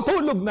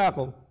 matutulog na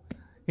ako.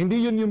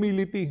 Hindi yun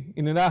humility.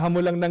 Inunahan mo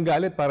lang ng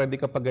galit para di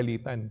ka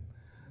pagalitan.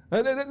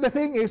 The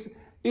thing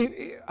is,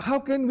 how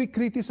can we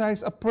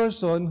criticize a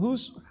person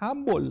who's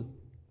humble?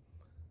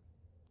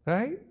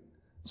 Right?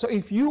 So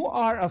if you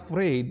are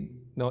afraid,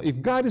 if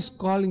God is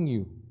calling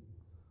you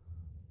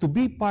to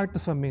be part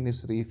of a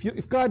ministry,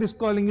 if God is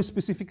calling you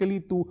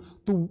specifically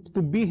to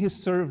be His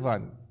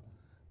servant,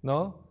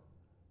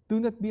 do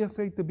not be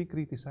afraid to be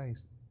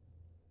criticized.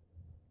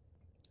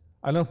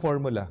 Anong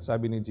formula?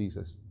 Sabi ni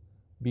Jesus,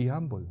 be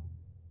humble.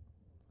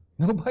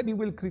 Nobody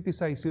will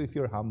criticize you if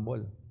you're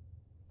humble.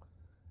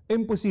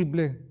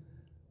 Imposible.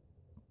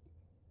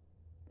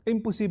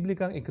 Imposible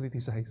kang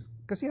i-criticize.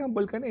 Kasi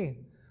humble ka na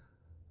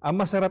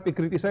Ang masarap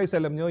i-criticize,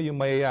 alam nyo, yung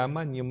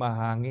mayayaman, yung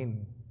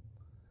mahangin.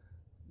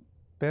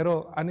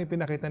 Pero ano yung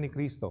pinakita ni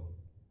Kristo?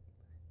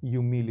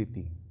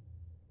 Humility.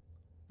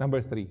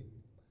 Number 3.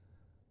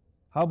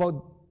 How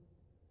about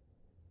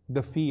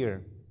the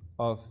fear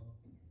of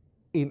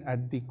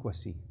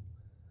inadequacy?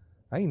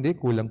 Ay, hindi,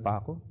 kulang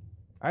pa ako.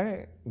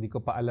 Ay, hindi ko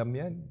pa alam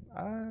yan.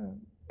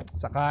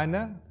 Saka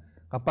na,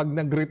 kapag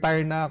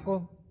nag-retire na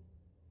ako.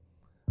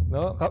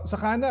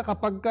 Saka na,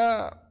 kapag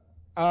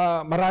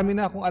marami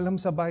na akong alam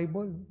sa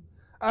Bible.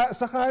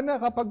 Saka na,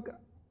 kapag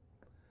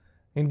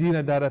hindi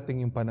na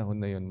darating yung panahon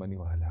na yun,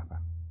 maniwala ka.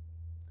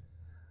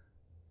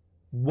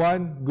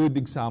 One good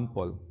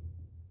example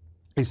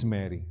is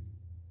Mary.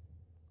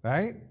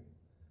 Right?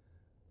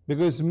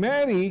 Because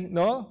Mary,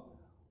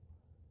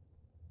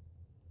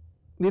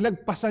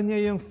 nilagpasan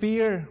niya yung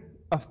fear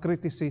of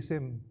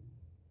criticism.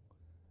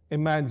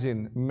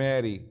 Imagine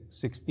Mary,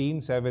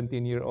 16,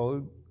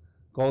 17-year-old,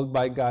 called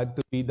by God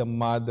to be the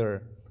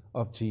mother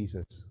of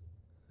Jesus.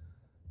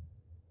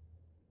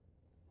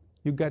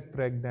 You got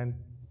pregnant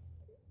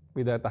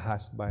without a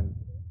husband.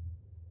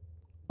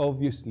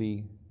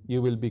 Obviously,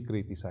 you will be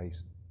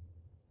criticized.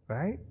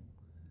 Right?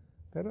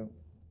 Pero,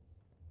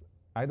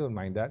 I don't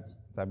mind that.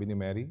 Sabi ni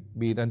Mary,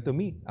 be it unto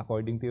me,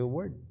 according to your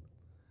word.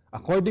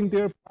 According to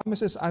your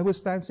promises, I will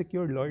stand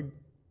secure, Lord.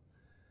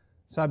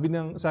 Sabi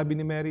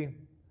ni Mary,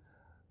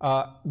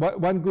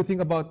 one good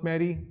thing about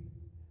Mary,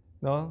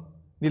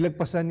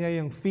 nilagpasan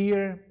niya yung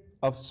fear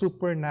of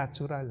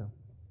supernatural.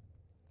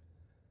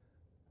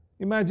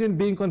 Imagine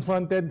being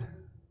confronted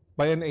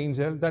by an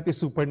angel. That is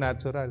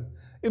supernatural.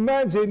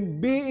 Imagine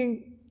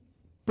being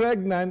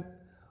pregnant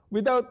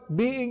without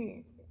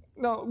being,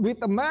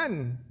 with a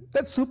man.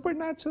 That's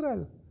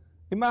supernatural.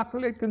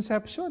 Immaculate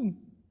conception.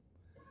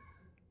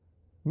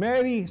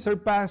 Mary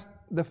surpassed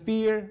the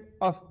fear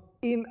of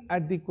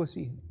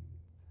inadequacy.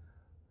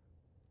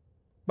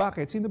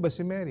 Bakit? Sino ba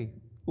si Mary?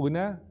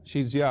 Una,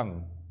 she's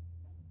young.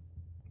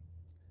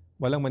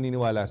 Walang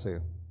maniniwala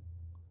sa'yo.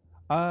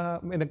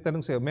 May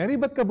nagtanong sa'yo, Mary,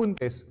 ba't ka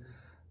buntis?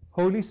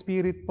 Holy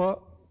Spirit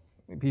po.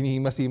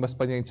 Pinihimas-himas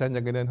pa niya yung tiyan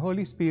niya ganun.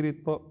 Holy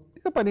Spirit po.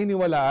 Hindi ka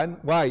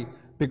paniniwalaan. Why?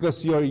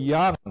 Because you're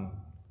young.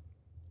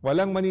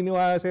 Walang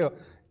maniniwala sa'yo.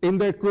 In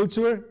their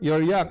culture,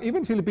 you're young.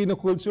 Even Filipino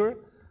culture,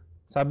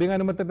 sabi nga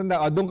ng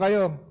matatanda, doon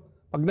kayo.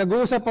 Pag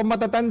nag-uusap ang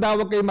matatanda,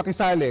 huwag kayo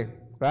makisali.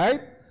 Right?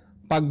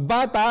 Pag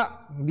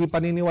bata, hindi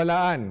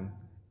paniniwalaan.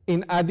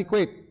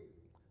 Inadequate.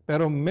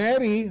 Pero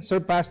Mary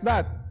surpassed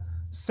that.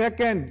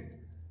 Second,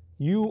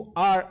 you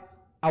are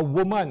a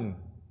woman.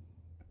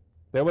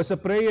 There was a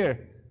prayer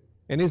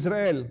in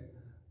Israel.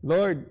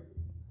 Lord,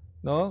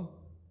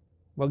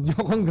 wag niyo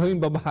akong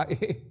gawing babae.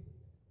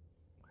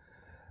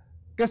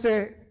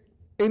 Kasi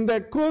in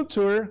their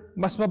culture,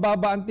 mas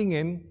mababa ang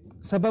tingin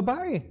sa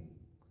babae.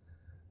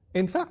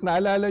 In fact,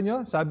 naalala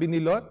nyo, sabi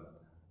ni Lot,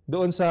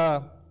 doon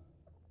sa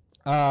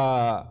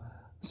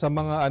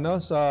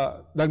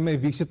dahil may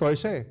visitor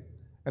siya eh.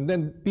 And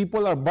then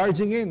people are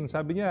barging in.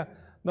 Sabi niya,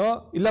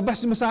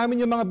 ilabas mo sa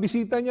amin yung mga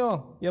bisita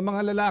nyo, yung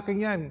mga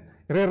lalaking yan.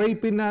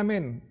 Re-rapin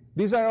namin.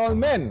 These are all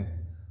men.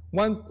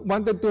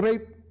 Wanted to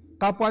rape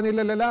kapwa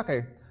nila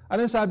lalaki.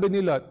 Anong sabi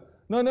ni Lot?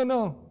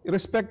 No.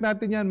 I-respect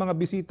natin yan, mga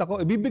bisita ko.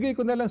 Ibibigay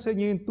ko na lang sa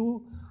inyo yung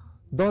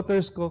 2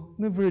 daughters ko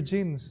na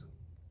virgins.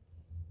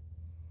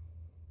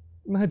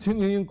 Imagine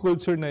nyo yung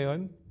culture na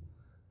yon.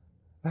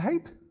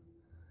 Right?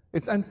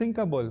 It's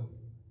unthinkable.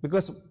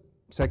 Because,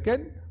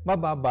 second,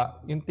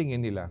 mababa yung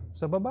tingin nila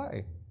sa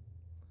babae.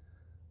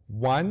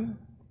 One,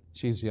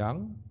 she's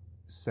young.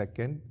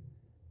 Second,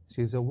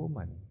 she's a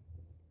woman.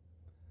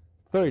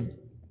 Third,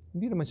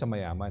 hindi naman siya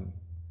mayaman.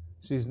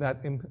 She's not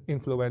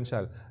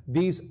influential.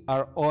 These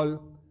are all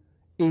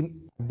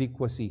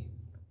inadequacy.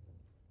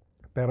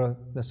 Pero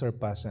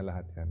na-surpass na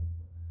lahat yan.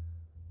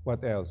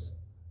 What else?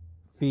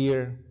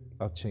 Fear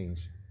of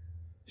change.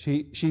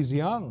 She's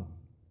young.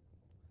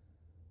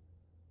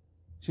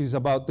 She's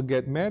about to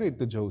get married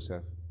to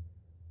Joseph.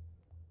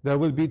 There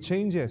will be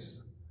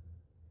changes.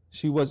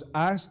 She was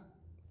asked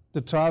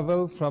to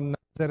travel from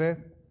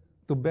Nazareth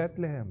to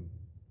Bethlehem.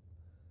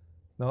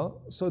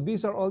 So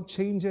these are all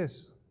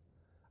changes.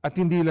 At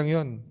hindi lang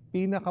yon.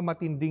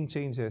 Pinakamatinding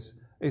changes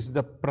is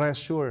the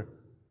pressure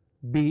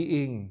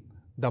being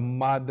the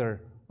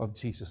mother of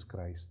Jesus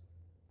Christ.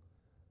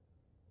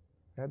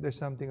 There's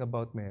something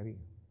about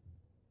Mary.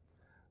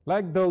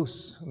 Like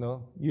those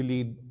you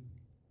lead,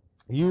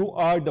 you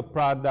are the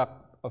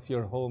product of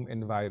your home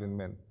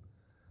environment.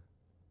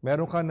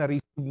 Meron ka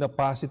na-receive na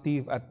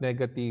positive at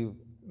negative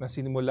na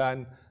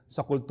sinimulan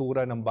sa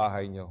kultura ng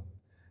bahay nyo.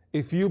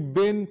 If you've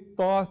been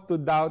taught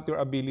to doubt your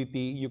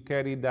ability, you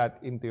carry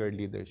that into your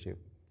leadership.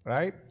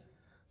 Right?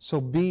 So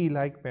be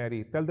like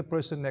Mary. Tell the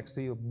person next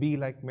to you, be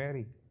like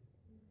Mary.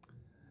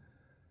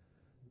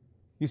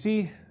 You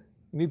see,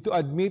 you need to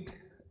admit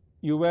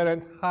you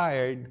weren't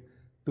hired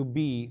to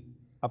be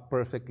a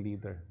perfect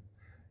leader.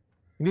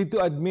 You need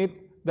to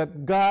admit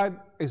that God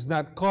is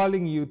not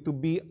calling you to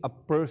be a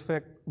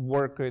perfect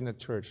worker in a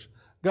church.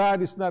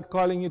 God is not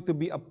calling you to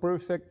be a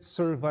perfect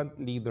servant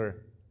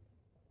leader.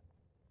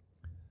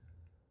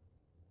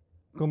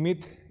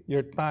 Commit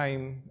your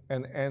time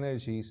and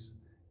energies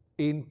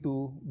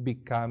into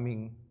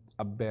becoming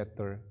a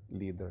better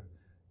leader.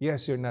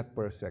 Yes, you're not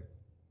perfect,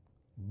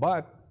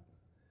 but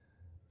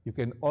you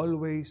can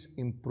always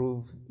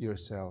improve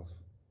yourself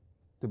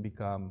to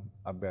become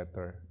a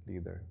better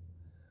leader.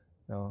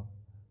 Now,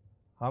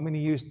 how many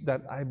years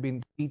that I've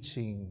been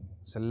teaching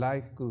sa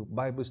life group,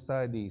 Bible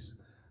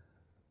studies,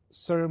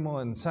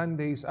 sermon,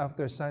 Sundays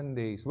after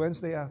Sundays,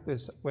 Wednesday after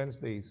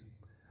Wednesdays,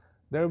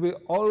 there will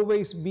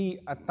always be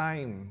a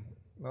time,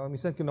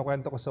 minsan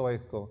kinukwento ko sa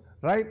wife ko,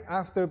 right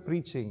after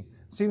preaching,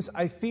 since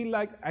I feel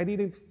like I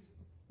did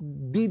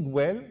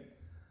well,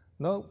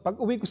 pag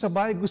uwi ko sa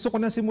bahay, gusto ko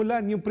na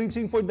simulan yung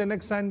preaching for the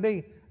next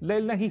Sunday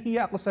dahil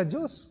nahihiya ako sa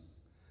Diyos.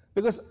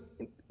 Because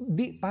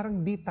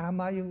parang di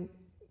tama yung,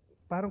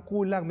 parang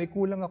kulang, may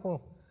kulang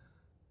ako.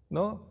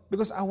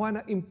 Because I want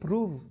to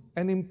improve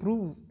and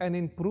improve and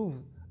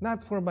improve.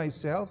 Not for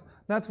myself,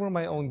 not for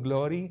my own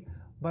glory,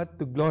 but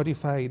to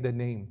glorify the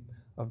name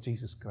of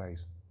Jesus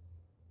Christ.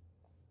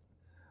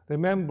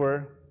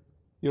 Remember,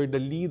 you're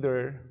the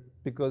leader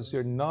because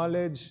your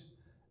knowledge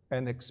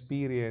and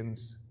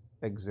experience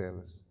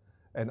excels.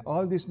 And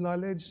all this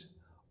knowledge,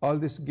 all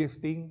this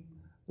gifting,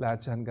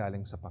 lahat yan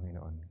galing sa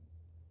Panginoon.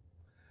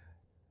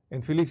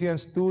 In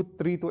Philippians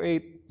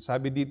 2:3-8,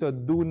 sabi dito,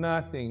 do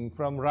nothing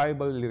from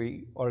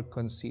rivalry or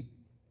conceit.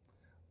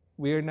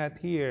 We are not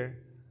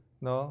here,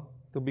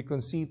 to be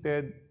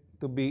conceited,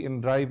 to be in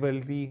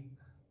rivalry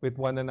with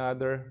one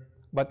another,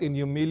 but in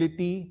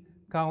humility,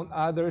 count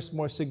others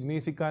more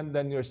significant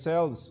than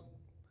yourselves.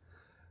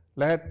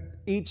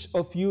 Let each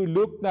of you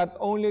look not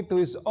only to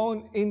his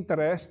own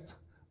interest,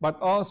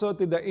 but also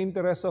to the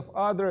interest of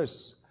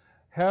others.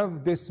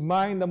 Have this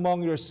mind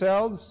among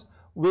yourselves,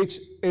 which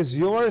is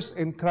yours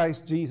in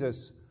Christ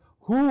Jesus,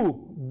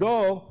 who,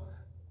 though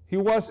he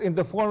was in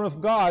the form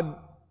of God,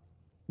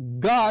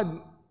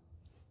 God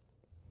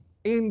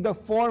in the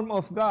form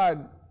of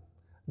God,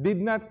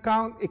 did not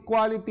count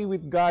equality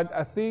with God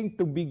a thing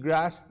to be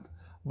grasped,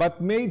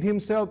 but made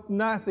himself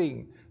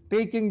nothing,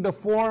 taking the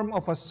form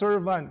of a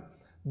servant,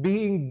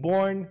 being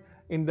born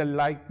in the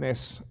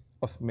likeness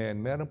of men.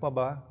 Meron pa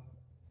ba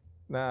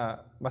na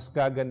mas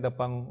gaganda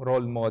pang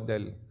role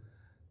model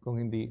kung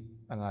hindi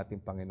ang ating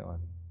Panginoon?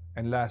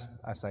 And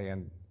last, as I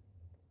end,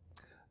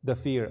 the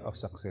fear of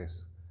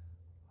success.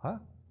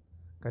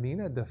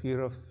 Kanina, the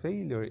fear of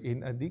failure,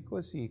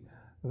 inadequacy.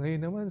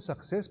 Ngayon naman,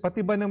 success. Pati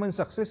ba naman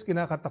success,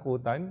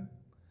 kinakatakutan?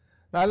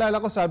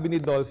 Naalala ko, sabi ni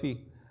Dolphy,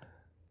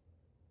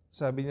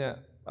 sabi niya,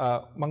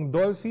 Mang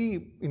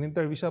Dolphy,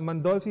 in-interview siya,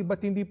 Mang Dolphy,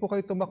 ba't hindi po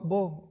kayo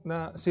tumakbo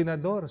na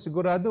senador?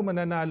 Sigurado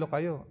mananalo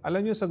kayo.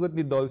 Alam niyo sagot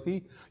ni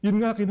Dolphy? Yun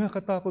nga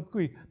kinakatakot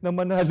ko na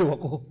manalo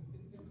ako.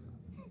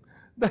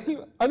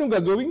 Dahil anong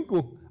gagawin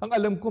ko? Ang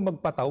alam ko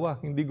magpatawa,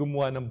 hindi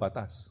gumawa ng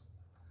batas.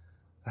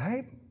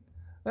 Right?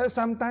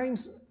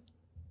 Sometimes,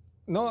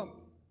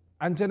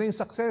 andyan na yung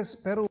success,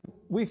 pero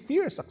we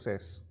fear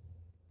success.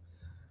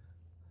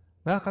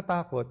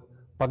 Nakakatakot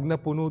pag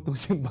napuno itong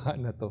simbahan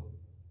na to.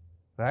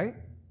 Right?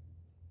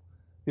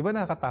 Di ba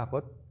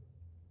nakakatakot?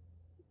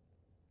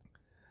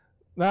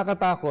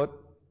 Nakakatakot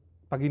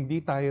pag hindi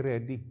tayo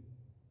ready.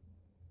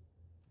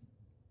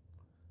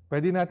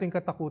 Pwede natin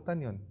katakutan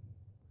yon.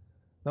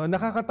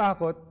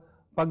 Nakakatakot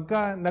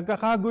pagka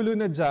nagkakagulo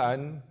na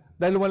dyan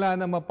dahil wala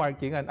na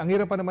maparkingan. Ang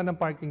hirap pa naman ng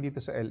parking dito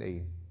sa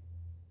LA.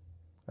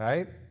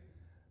 Right?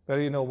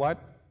 Pero you know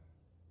what?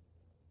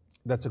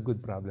 That's a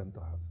good problem to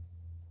have.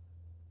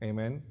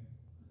 Amen?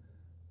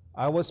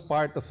 I was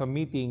part of a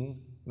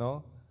meeting,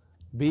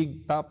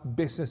 big top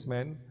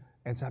businessmen,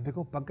 and sabi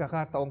ko,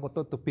 pagkakataon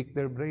ko to pick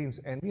their brains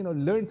and,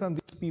 learn from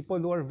these people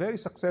who are very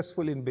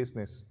successful in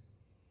business.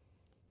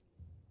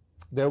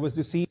 There was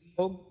the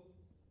CEO,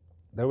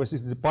 there was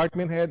this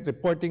department head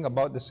reporting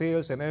about the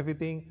sales and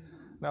everything,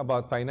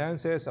 about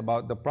finances,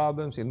 about the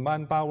problems in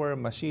manpower,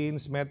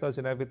 machines, metals,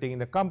 and everything in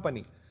the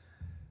company.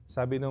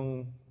 Sabi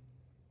nung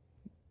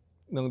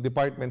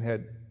department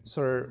head,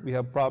 Sir, we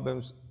have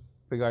problems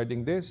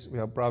regarding this, we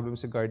have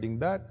problems regarding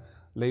that,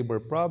 labor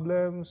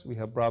problems, we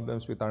have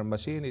problems with our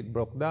machine, it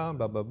broke down,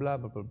 blah, blah, blah,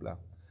 blah, blah, blah.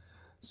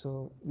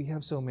 So, we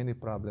have so many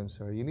problems,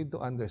 sir. You need to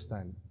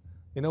understand.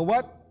 You know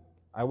what?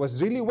 I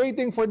was really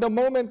waiting for the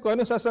moment kung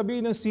ano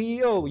sasabihin ng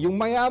CEO, yung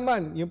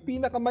mayaman, yung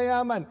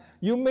pinakamayaman,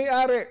 yung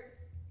may-ari.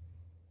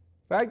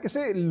 Right?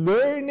 Kasi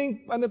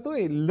learning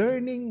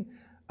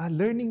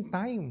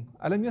time.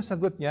 Alam niyo,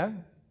 sagot niya,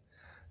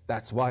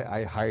 that's why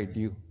I hired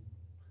you.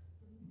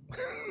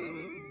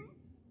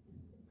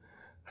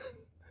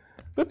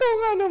 Totoo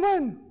nga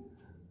naman.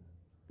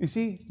 You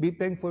see, be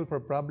thankful for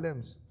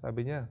problems,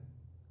 sabi niya.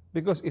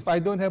 Because if I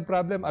don't have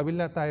problem, I will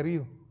not hire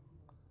you.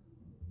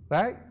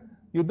 Right?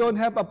 You don't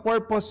have a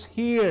purpose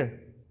here.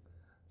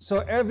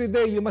 So every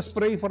day, you must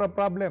pray for a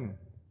problem.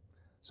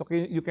 So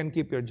you can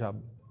keep your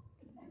job.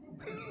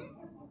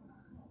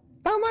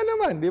 Tama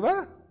naman, di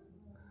ba?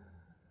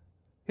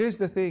 Here's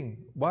the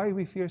thing. Why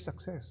we fear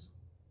success?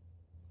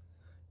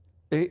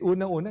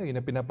 Unang-una, yun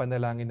ang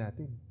pinapanalangin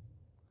natin.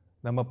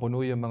 Na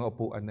mapuno yung mga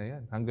upuan na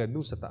yan. Hanggang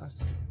doon sa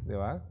taas. Di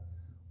ba?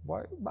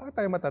 Bakit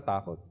tayo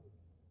matatakot?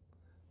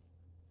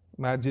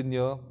 Imagine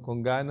nyo kung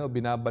gaano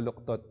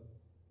binabaluktot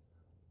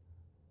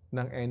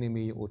ng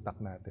enemy yung utak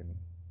natin.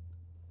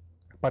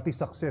 Pati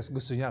success,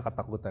 gusto niya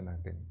katakutan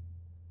natin.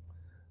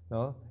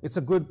 It's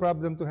a good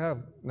problem to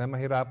have na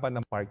mahirapan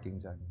ng parking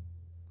dyan.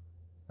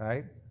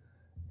 Right?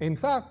 In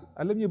fact,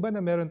 alam niyo ba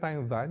na meron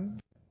tayong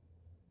van?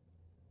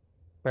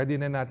 Pwede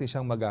na natin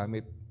siyang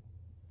magamit.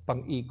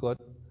 Pang-ikot,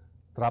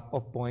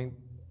 drop-off point,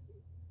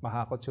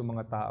 mahakot yung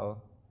mga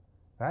tao.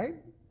 Right?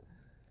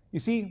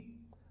 You see,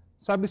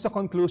 sabi sa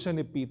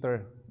conclusion ni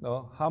Peter,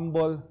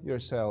 humble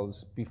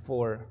yourselves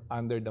before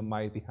under the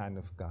mighty hand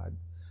of God,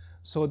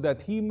 so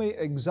that He may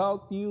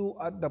exalt you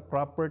at the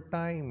proper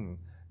time,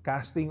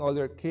 casting all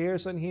your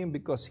cares on Him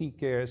because He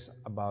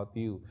cares about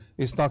you.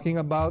 He's talking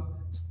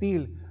about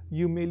still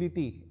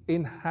humility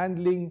in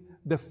handling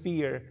the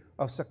fear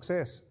of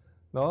success.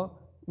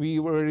 We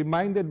were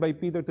reminded by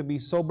Peter to be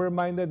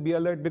sober-minded, be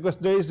alert, because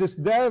there is this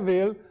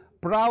devil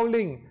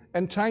prowling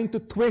and trying to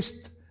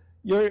twist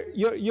your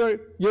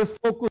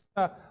focus.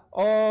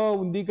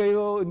 Hindi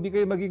kayo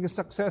magiging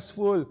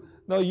successful.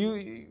 No,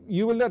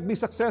 you will not be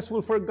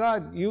successful for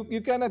God. You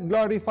cannot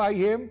glorify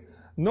Him.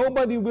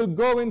 Nobody will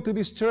go into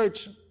this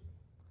church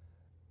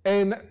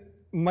and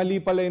mali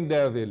pala yung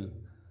devil.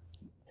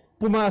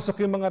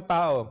 Pumasok yung mga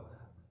tao,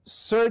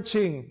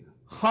 searching,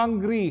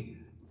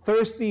 hungry,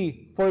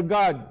 thirsty for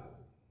God.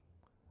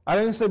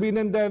 Ano yung sabihin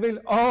ng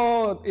devil?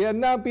 Yan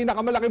na,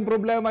 pinakamalaking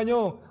problema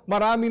nyo.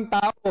 Maraming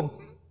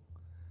tao.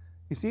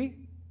 You see?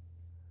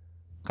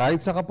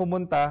 Kahit sa ka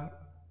pumunta,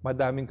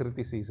 madaming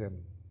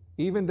criticism.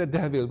 Even the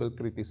devil will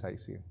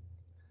criticize you.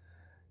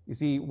 You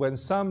see, when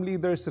some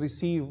leaders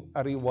receive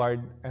a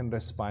reward and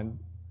respond,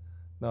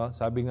 no,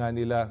 sabi nga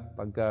nila,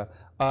 pagka,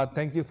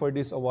 thank you for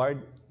this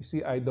award, you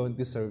see, I don't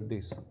deserve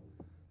this.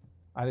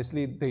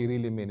 Honestly, they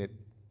really mean it.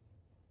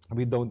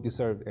 We don't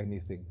deserve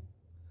anything.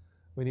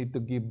 We need to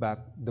give back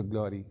the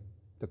glory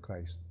to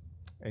Christ.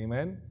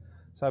 Amen?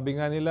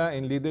 Sabi nga nila,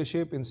 in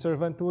leadership, in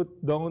servanthood,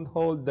 don't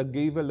hold the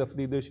gavel of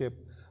leadership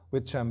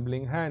with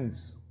trembling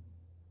hands.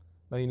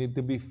 Now, you need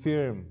to be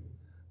firm.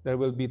 There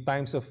will be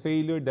times of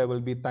failure, there will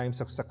be times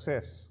of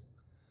success.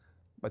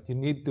 But you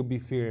need to be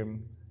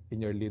firm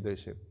in your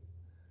leadership.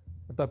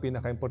 Ito,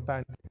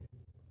 pinaka-importante.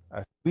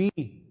 As we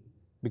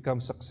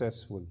become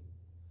successful,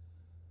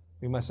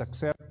 we must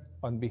accept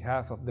on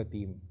behalf of the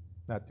team,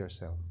 not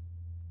yourself.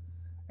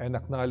 And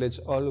acknowledge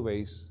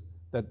always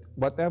that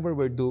whatever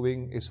we're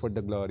doing is for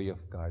the glory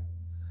of God.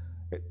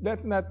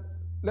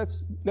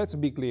 Let's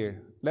be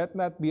clear. Let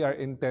not be our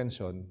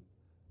intention,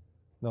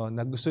 no,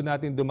 na gusto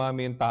natin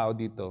dumami yung tao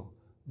dito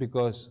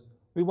because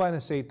we want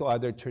to say to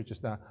other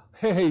churches na,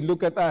 hey,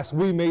 look at us,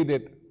 we made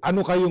it.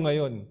 Ano kayo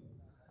ngayon?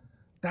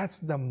 That's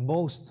the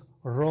most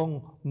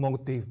wrong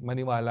motive.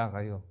 Maniwala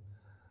kayo.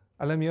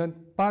 Alam mo yun,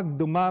 pag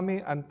dumami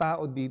ang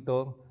tao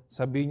dito,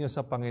 sabihin nyo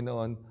sa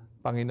Panginoon,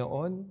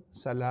 Panginoon,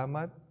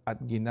 salamat at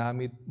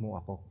ginamit mo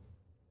ako.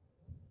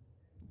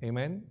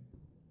 Amen?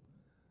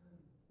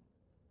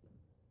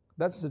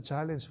 That's the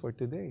challenge for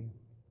today.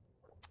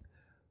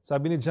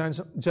 Sabi ni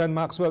John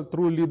Maxwell,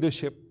 true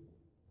leadership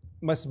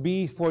must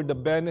be for the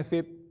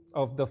benefit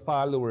of the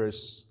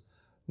followers,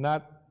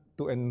 not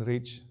to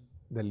enrich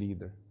the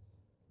leader.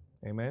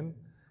 Amen?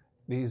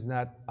 This is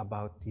not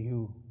about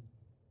you.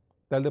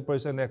 Tell the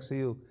person next to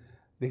you,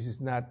 this is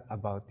not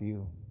about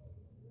you.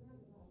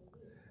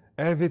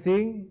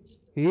 Everything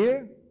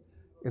here,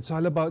 it's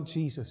all about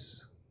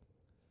Jesus.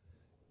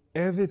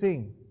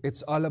 Everything,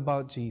 it's all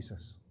about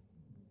Jesus.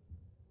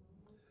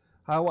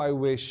 How I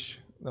wish,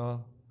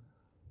 no,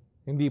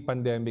 hindi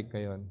pandemic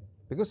ngayon.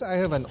 Because I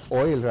have an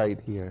oil right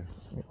here.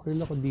 May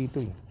oil ako dito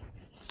eh.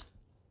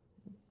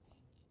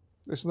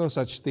 There's no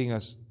such thing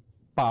as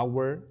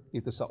power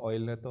ito sa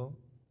oil na to.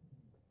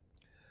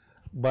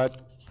 But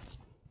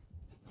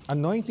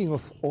anointing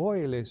of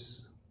oil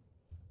is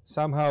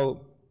somehow,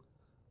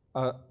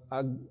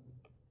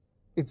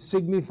 it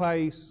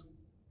signifies,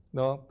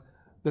 no,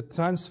 the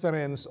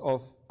transference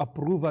of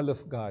approval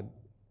of God.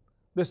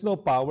 There's no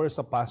power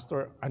sa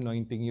pastor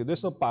anointing you.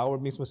 There's no power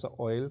mismo sa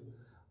oil.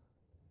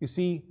 You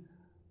see,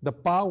 the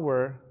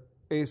power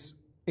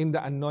is in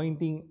the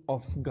anointing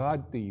of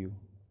God to you.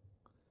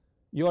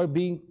 You are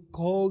being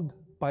called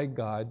by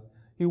God.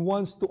 He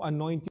wants to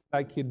anoint you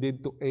like He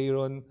did to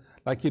Aaron,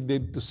 like He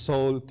did to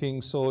Saul,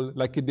 King Saul,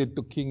 like He did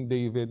to King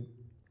David.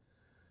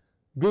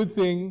 Good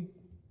thing,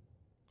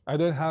 I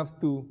don't have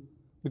to,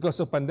 because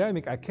of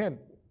pandemic, I can't.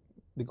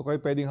 Hindi ko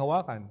kayo pwedeng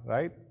hawakan,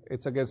 right?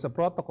 It's against the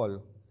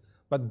protocol.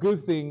 But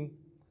good thing,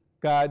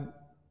 God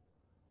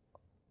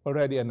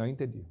already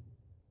anointed you.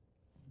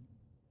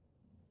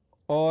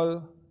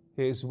 All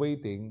He is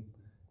waiting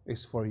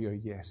is for your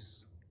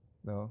yes.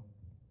 No?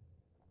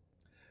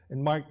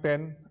 In Mark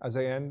 10, as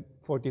I end,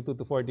 42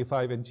 to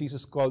 45, and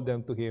Jesus called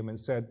them to Him and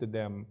said to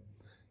them,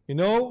 you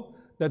know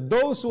that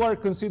those who are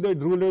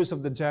considered rulers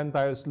of the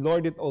Gentiles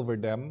lord it over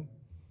them,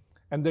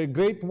 and their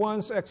great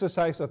ones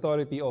exercise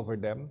authority over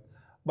them,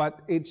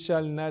 but it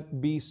shall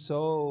not be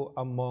so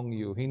among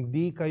you.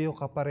 Hindi kayo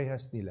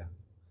kaparehas nila.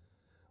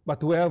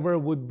 But whoever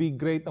would be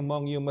great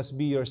among you must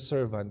be your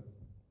servant.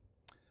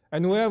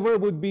 And whoever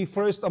would be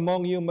first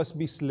among you must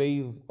be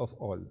slave of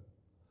all.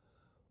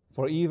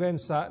 For even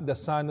the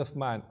Son of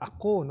Man,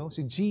 ako, no,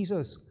 si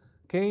Jesus,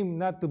 came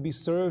not to be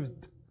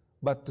served,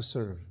 but to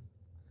serve,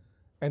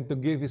 and to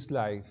give His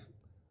life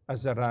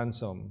as a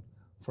ransom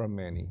for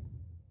many.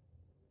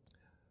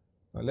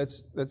 Now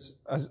let's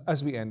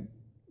as we end,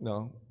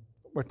 no,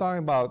 we're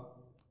talking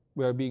about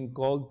we are being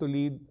called to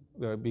lead,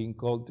 we are being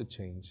called to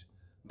change.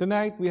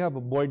 Tonight we have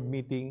a board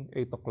meeting,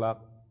 8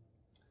 o'clock,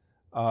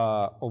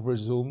 over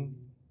Zoom.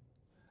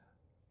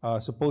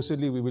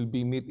 Supposedly we will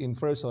be meet in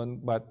person,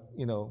 but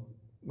you know,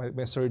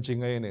 may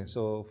surging ngayon eh.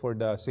 So for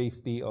the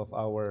safety of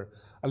our,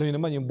 alam niyo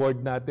naman yung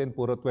board natin,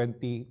 puro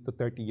 20 to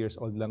 30 years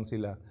old lang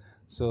sila.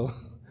 So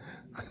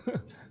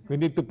we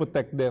need to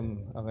protect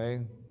them,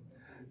 okay?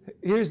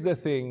 Here's the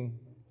thing.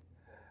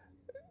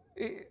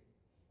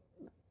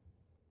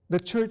 The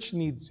church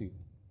needs you.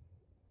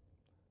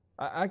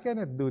 I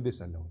cannot do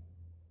this alone.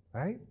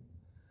 Right?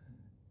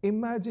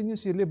 Imagine nyo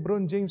si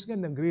LeBron James nga,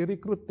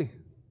 nagre-recruit eh.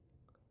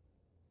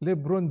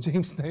 LeBron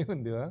James na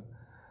yun, di ba?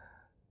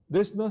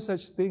 There's no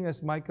such thing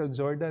as Michael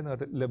Jordan or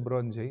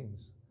LeBron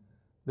James.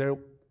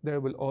 There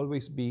will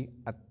always be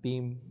a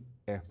team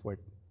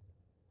effort.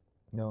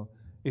 No?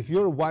 If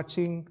you're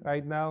watching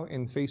right now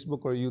in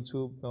Facebook or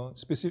YouTube, no,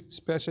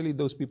 especially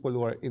those people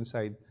who are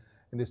inside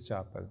in this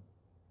chapel,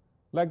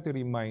 I'd like to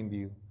remind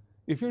you,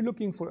 if you're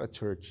looking for a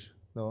church,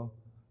 no,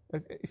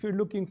 if you're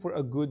looking for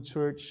a good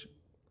church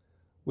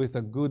with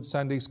a good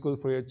Sunday school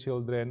for your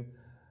children,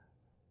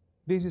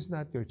 this is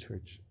not your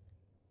church.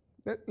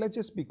 Let's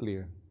just be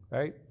clear,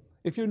 right?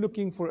 If you're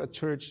looking for a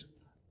church,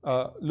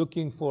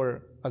 looking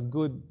for a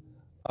good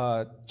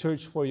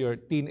church for your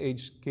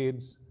teenage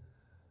kids,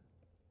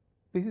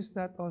 this is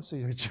not also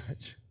your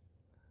church.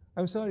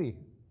 I'm sorry.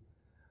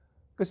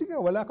 Kasi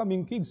nga, wala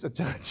kaming kids at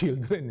saka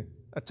children.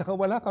 At saka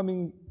wala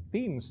kaming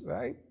teens,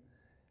 right?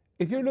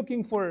 If you're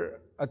looking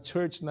for a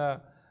church na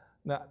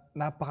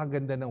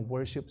napakaganda ng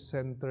worship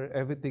center,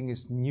 everything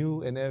is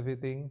new and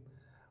everything,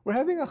 we're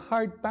having a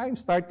hard time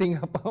starting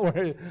up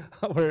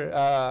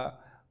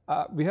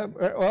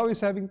we're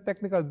always having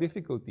technical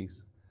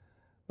difficulties.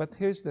 But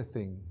here's the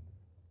thing.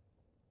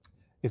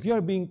 If you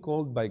are being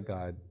called by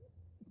God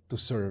to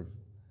serve,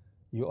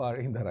 you are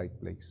in the right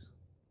place.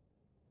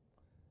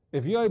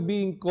 If you are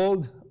being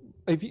called,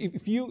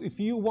 if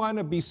you want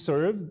to be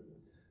served,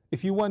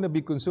 if you want to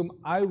be consumed,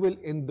 I will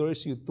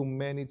endorse you to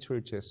many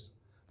churches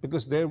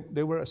because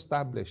they were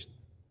established.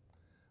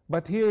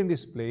 But here in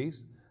this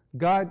place,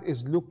 God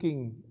is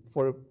looking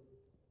for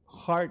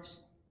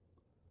hearts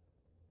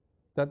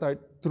that are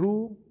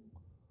true,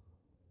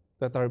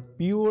 that are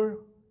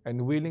pure,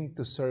 and willing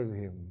to serve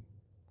Him.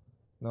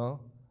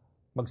 No?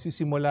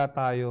 Magsisimula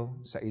tayo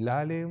sa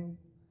ilalim,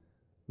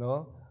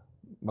 no?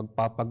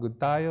 Magpapagod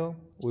tayo,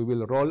 we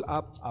will roll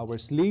up our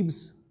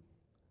sleeves,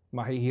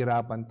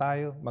 mahihirapan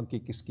tayo,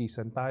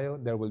 magkikiskisan tayo,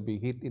 there will be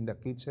heat in the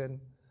kitchen.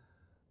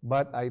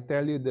 But I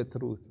tell you the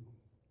truth,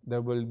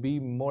 there will be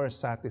more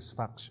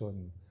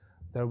satisfaction,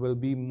 there will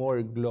be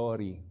more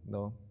glory,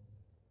 no?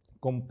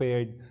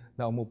 Compared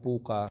na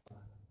umupo ka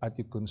at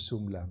you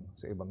consume lang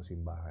sa ibang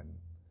simbahan.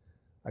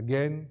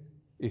 Again,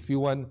 if you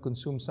want to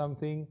consume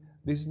something,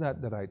 this is not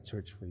the right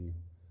church for you.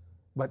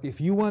 But if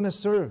you want to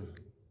serve,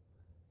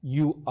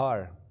 you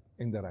are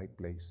in the right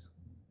place.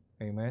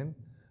 Amen?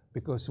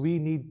 Because we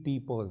need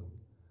people.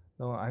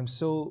 No, I'm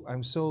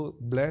so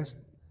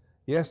blessed.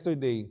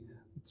 Yesterday,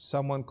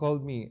 someone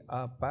called me,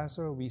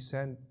 Pastor, we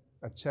sent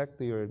a check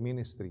to your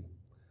ministry.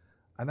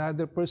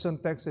 Another person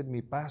texted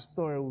me,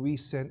 Pastor, we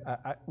sent.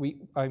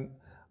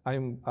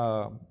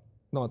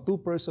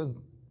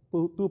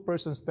 Two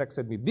persons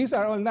texted me. These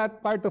are all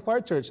not part of our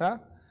church, huh?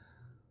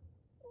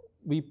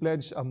 We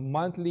pledge a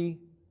monthly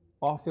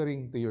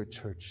offering to your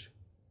church.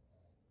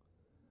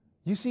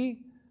 You see,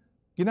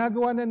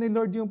 ginagawa na ni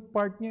Lord yung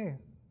part niya.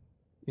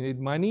 You need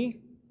money?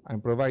 I'm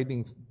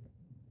providing.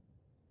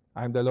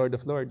 I'm the Lord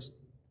of Lords.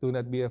 Do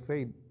not be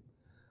afraid.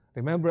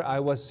 Remember, I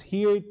was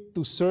here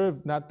to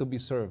serve, not to be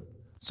served.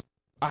 So,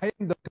 I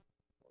am the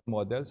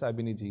model,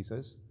 sabi ni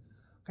Jesus.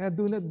 Kaya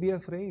do not be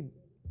afraid.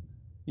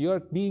 You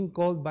are being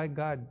called by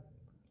God.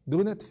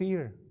 Do not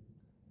fear.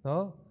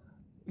 No?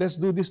 Let's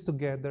do this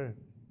together.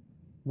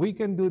 We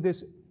can do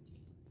this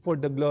for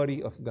the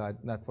glory of God,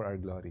 not for our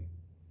glory.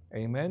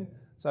 Amen?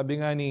 Sabi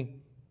nga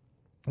ni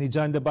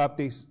John the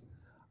Baptist,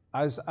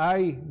 as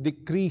I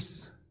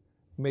decrease,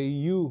 may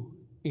you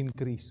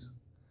increase.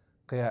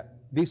 Kaya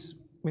this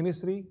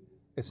ministry,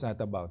 it's not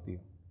about you.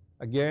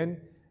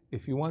 Again,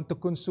 if you want to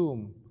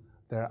consume,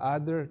 there are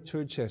other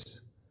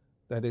churches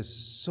that is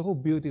so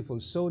beautiful,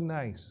 so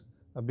nice,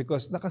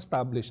 because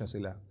naka-establish na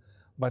sila.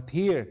 But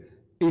here,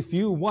 if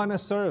you want to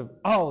serve,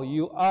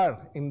 you are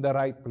in the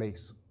right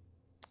place.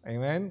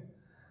 Amen?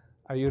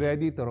 Are you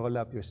ready to roll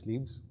up your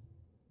sleeves?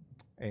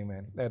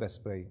 Amen. Let us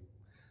pray.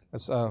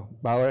 Let's bow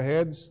our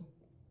heads,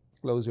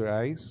 close your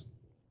eyes.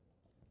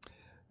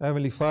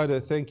 Heavenly Father,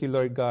 thank you,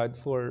 Lord God,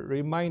 for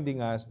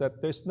reminding us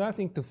that there's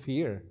nothing to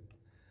fear.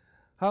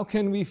 How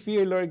can we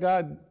fear, Lord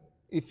God,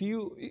 if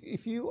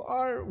you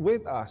are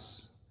with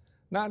us?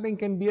 Nothing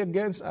can be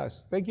against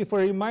us. Thank you for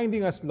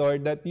reminding us,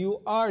 Lord, that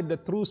you are the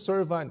true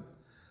servant,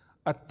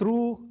 a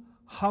true,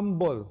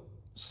 humble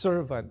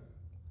servant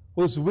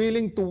who's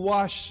willing to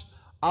wash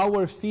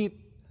our feet,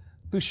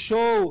 to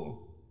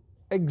show,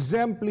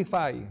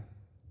 exemplify,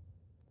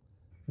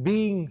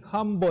 being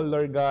humble,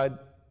 Lord God,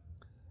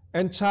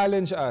 and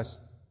challenge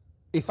us.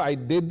 If I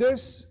did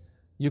this,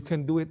 you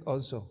can do it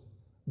also.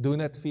 Do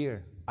not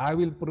fear. I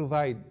will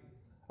provide.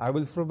 I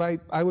will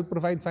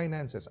provide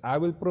finances. I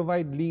will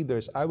provide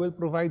leaders. I will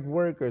provide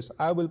workers.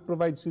 I will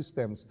provide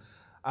systems.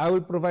 I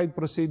will provide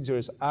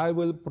procedures. I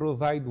will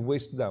provide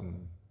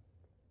wisdom.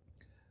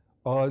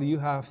 All you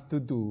have to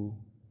do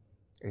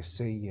is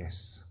say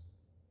yes.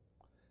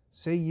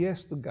 Say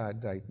yes to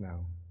God right now.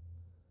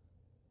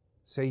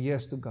 Say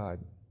yes to God.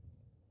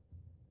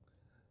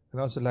 I'd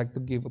also like to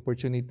give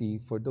opportunity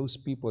for those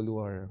people who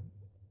are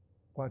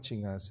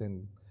watching us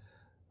and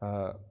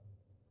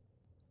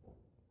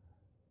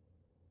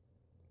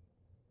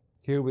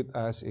here with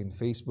us in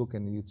Facebook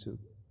and YouTube.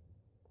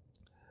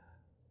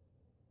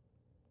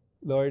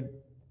 Lord,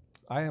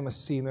 I am a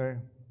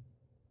sinner.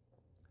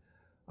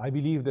 I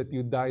believe that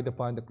you died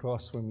upon the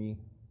cross for me,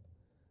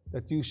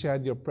 that you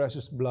shed your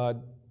precious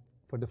blood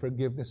for the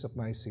forgiveness of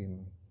my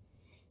sin.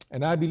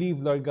 And I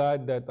believe, Lord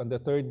God, that on the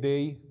third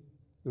day,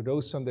 you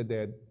rose from the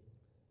dead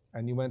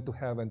and you went to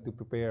heaven to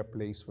prepare a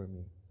place for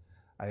me.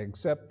 I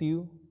accept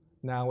you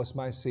now as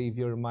my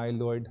Savior, my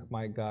Lord,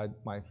 my God,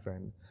 my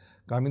friend.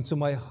 Come into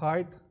my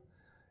heart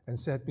and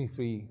set me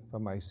free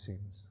from my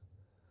sins.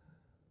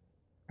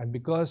 And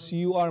because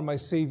you are my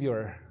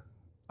Savior,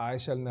 I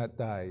shall not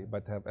die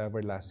but have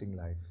everlasting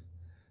life.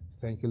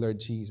 Thank you, Lord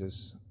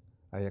Jesus.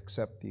 I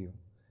accept you.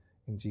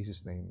 In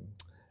Jesus' name,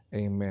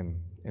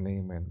 amen and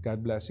amen.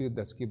 God bless you.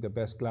 Let's give the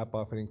best clap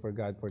offering for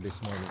God for this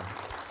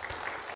morning.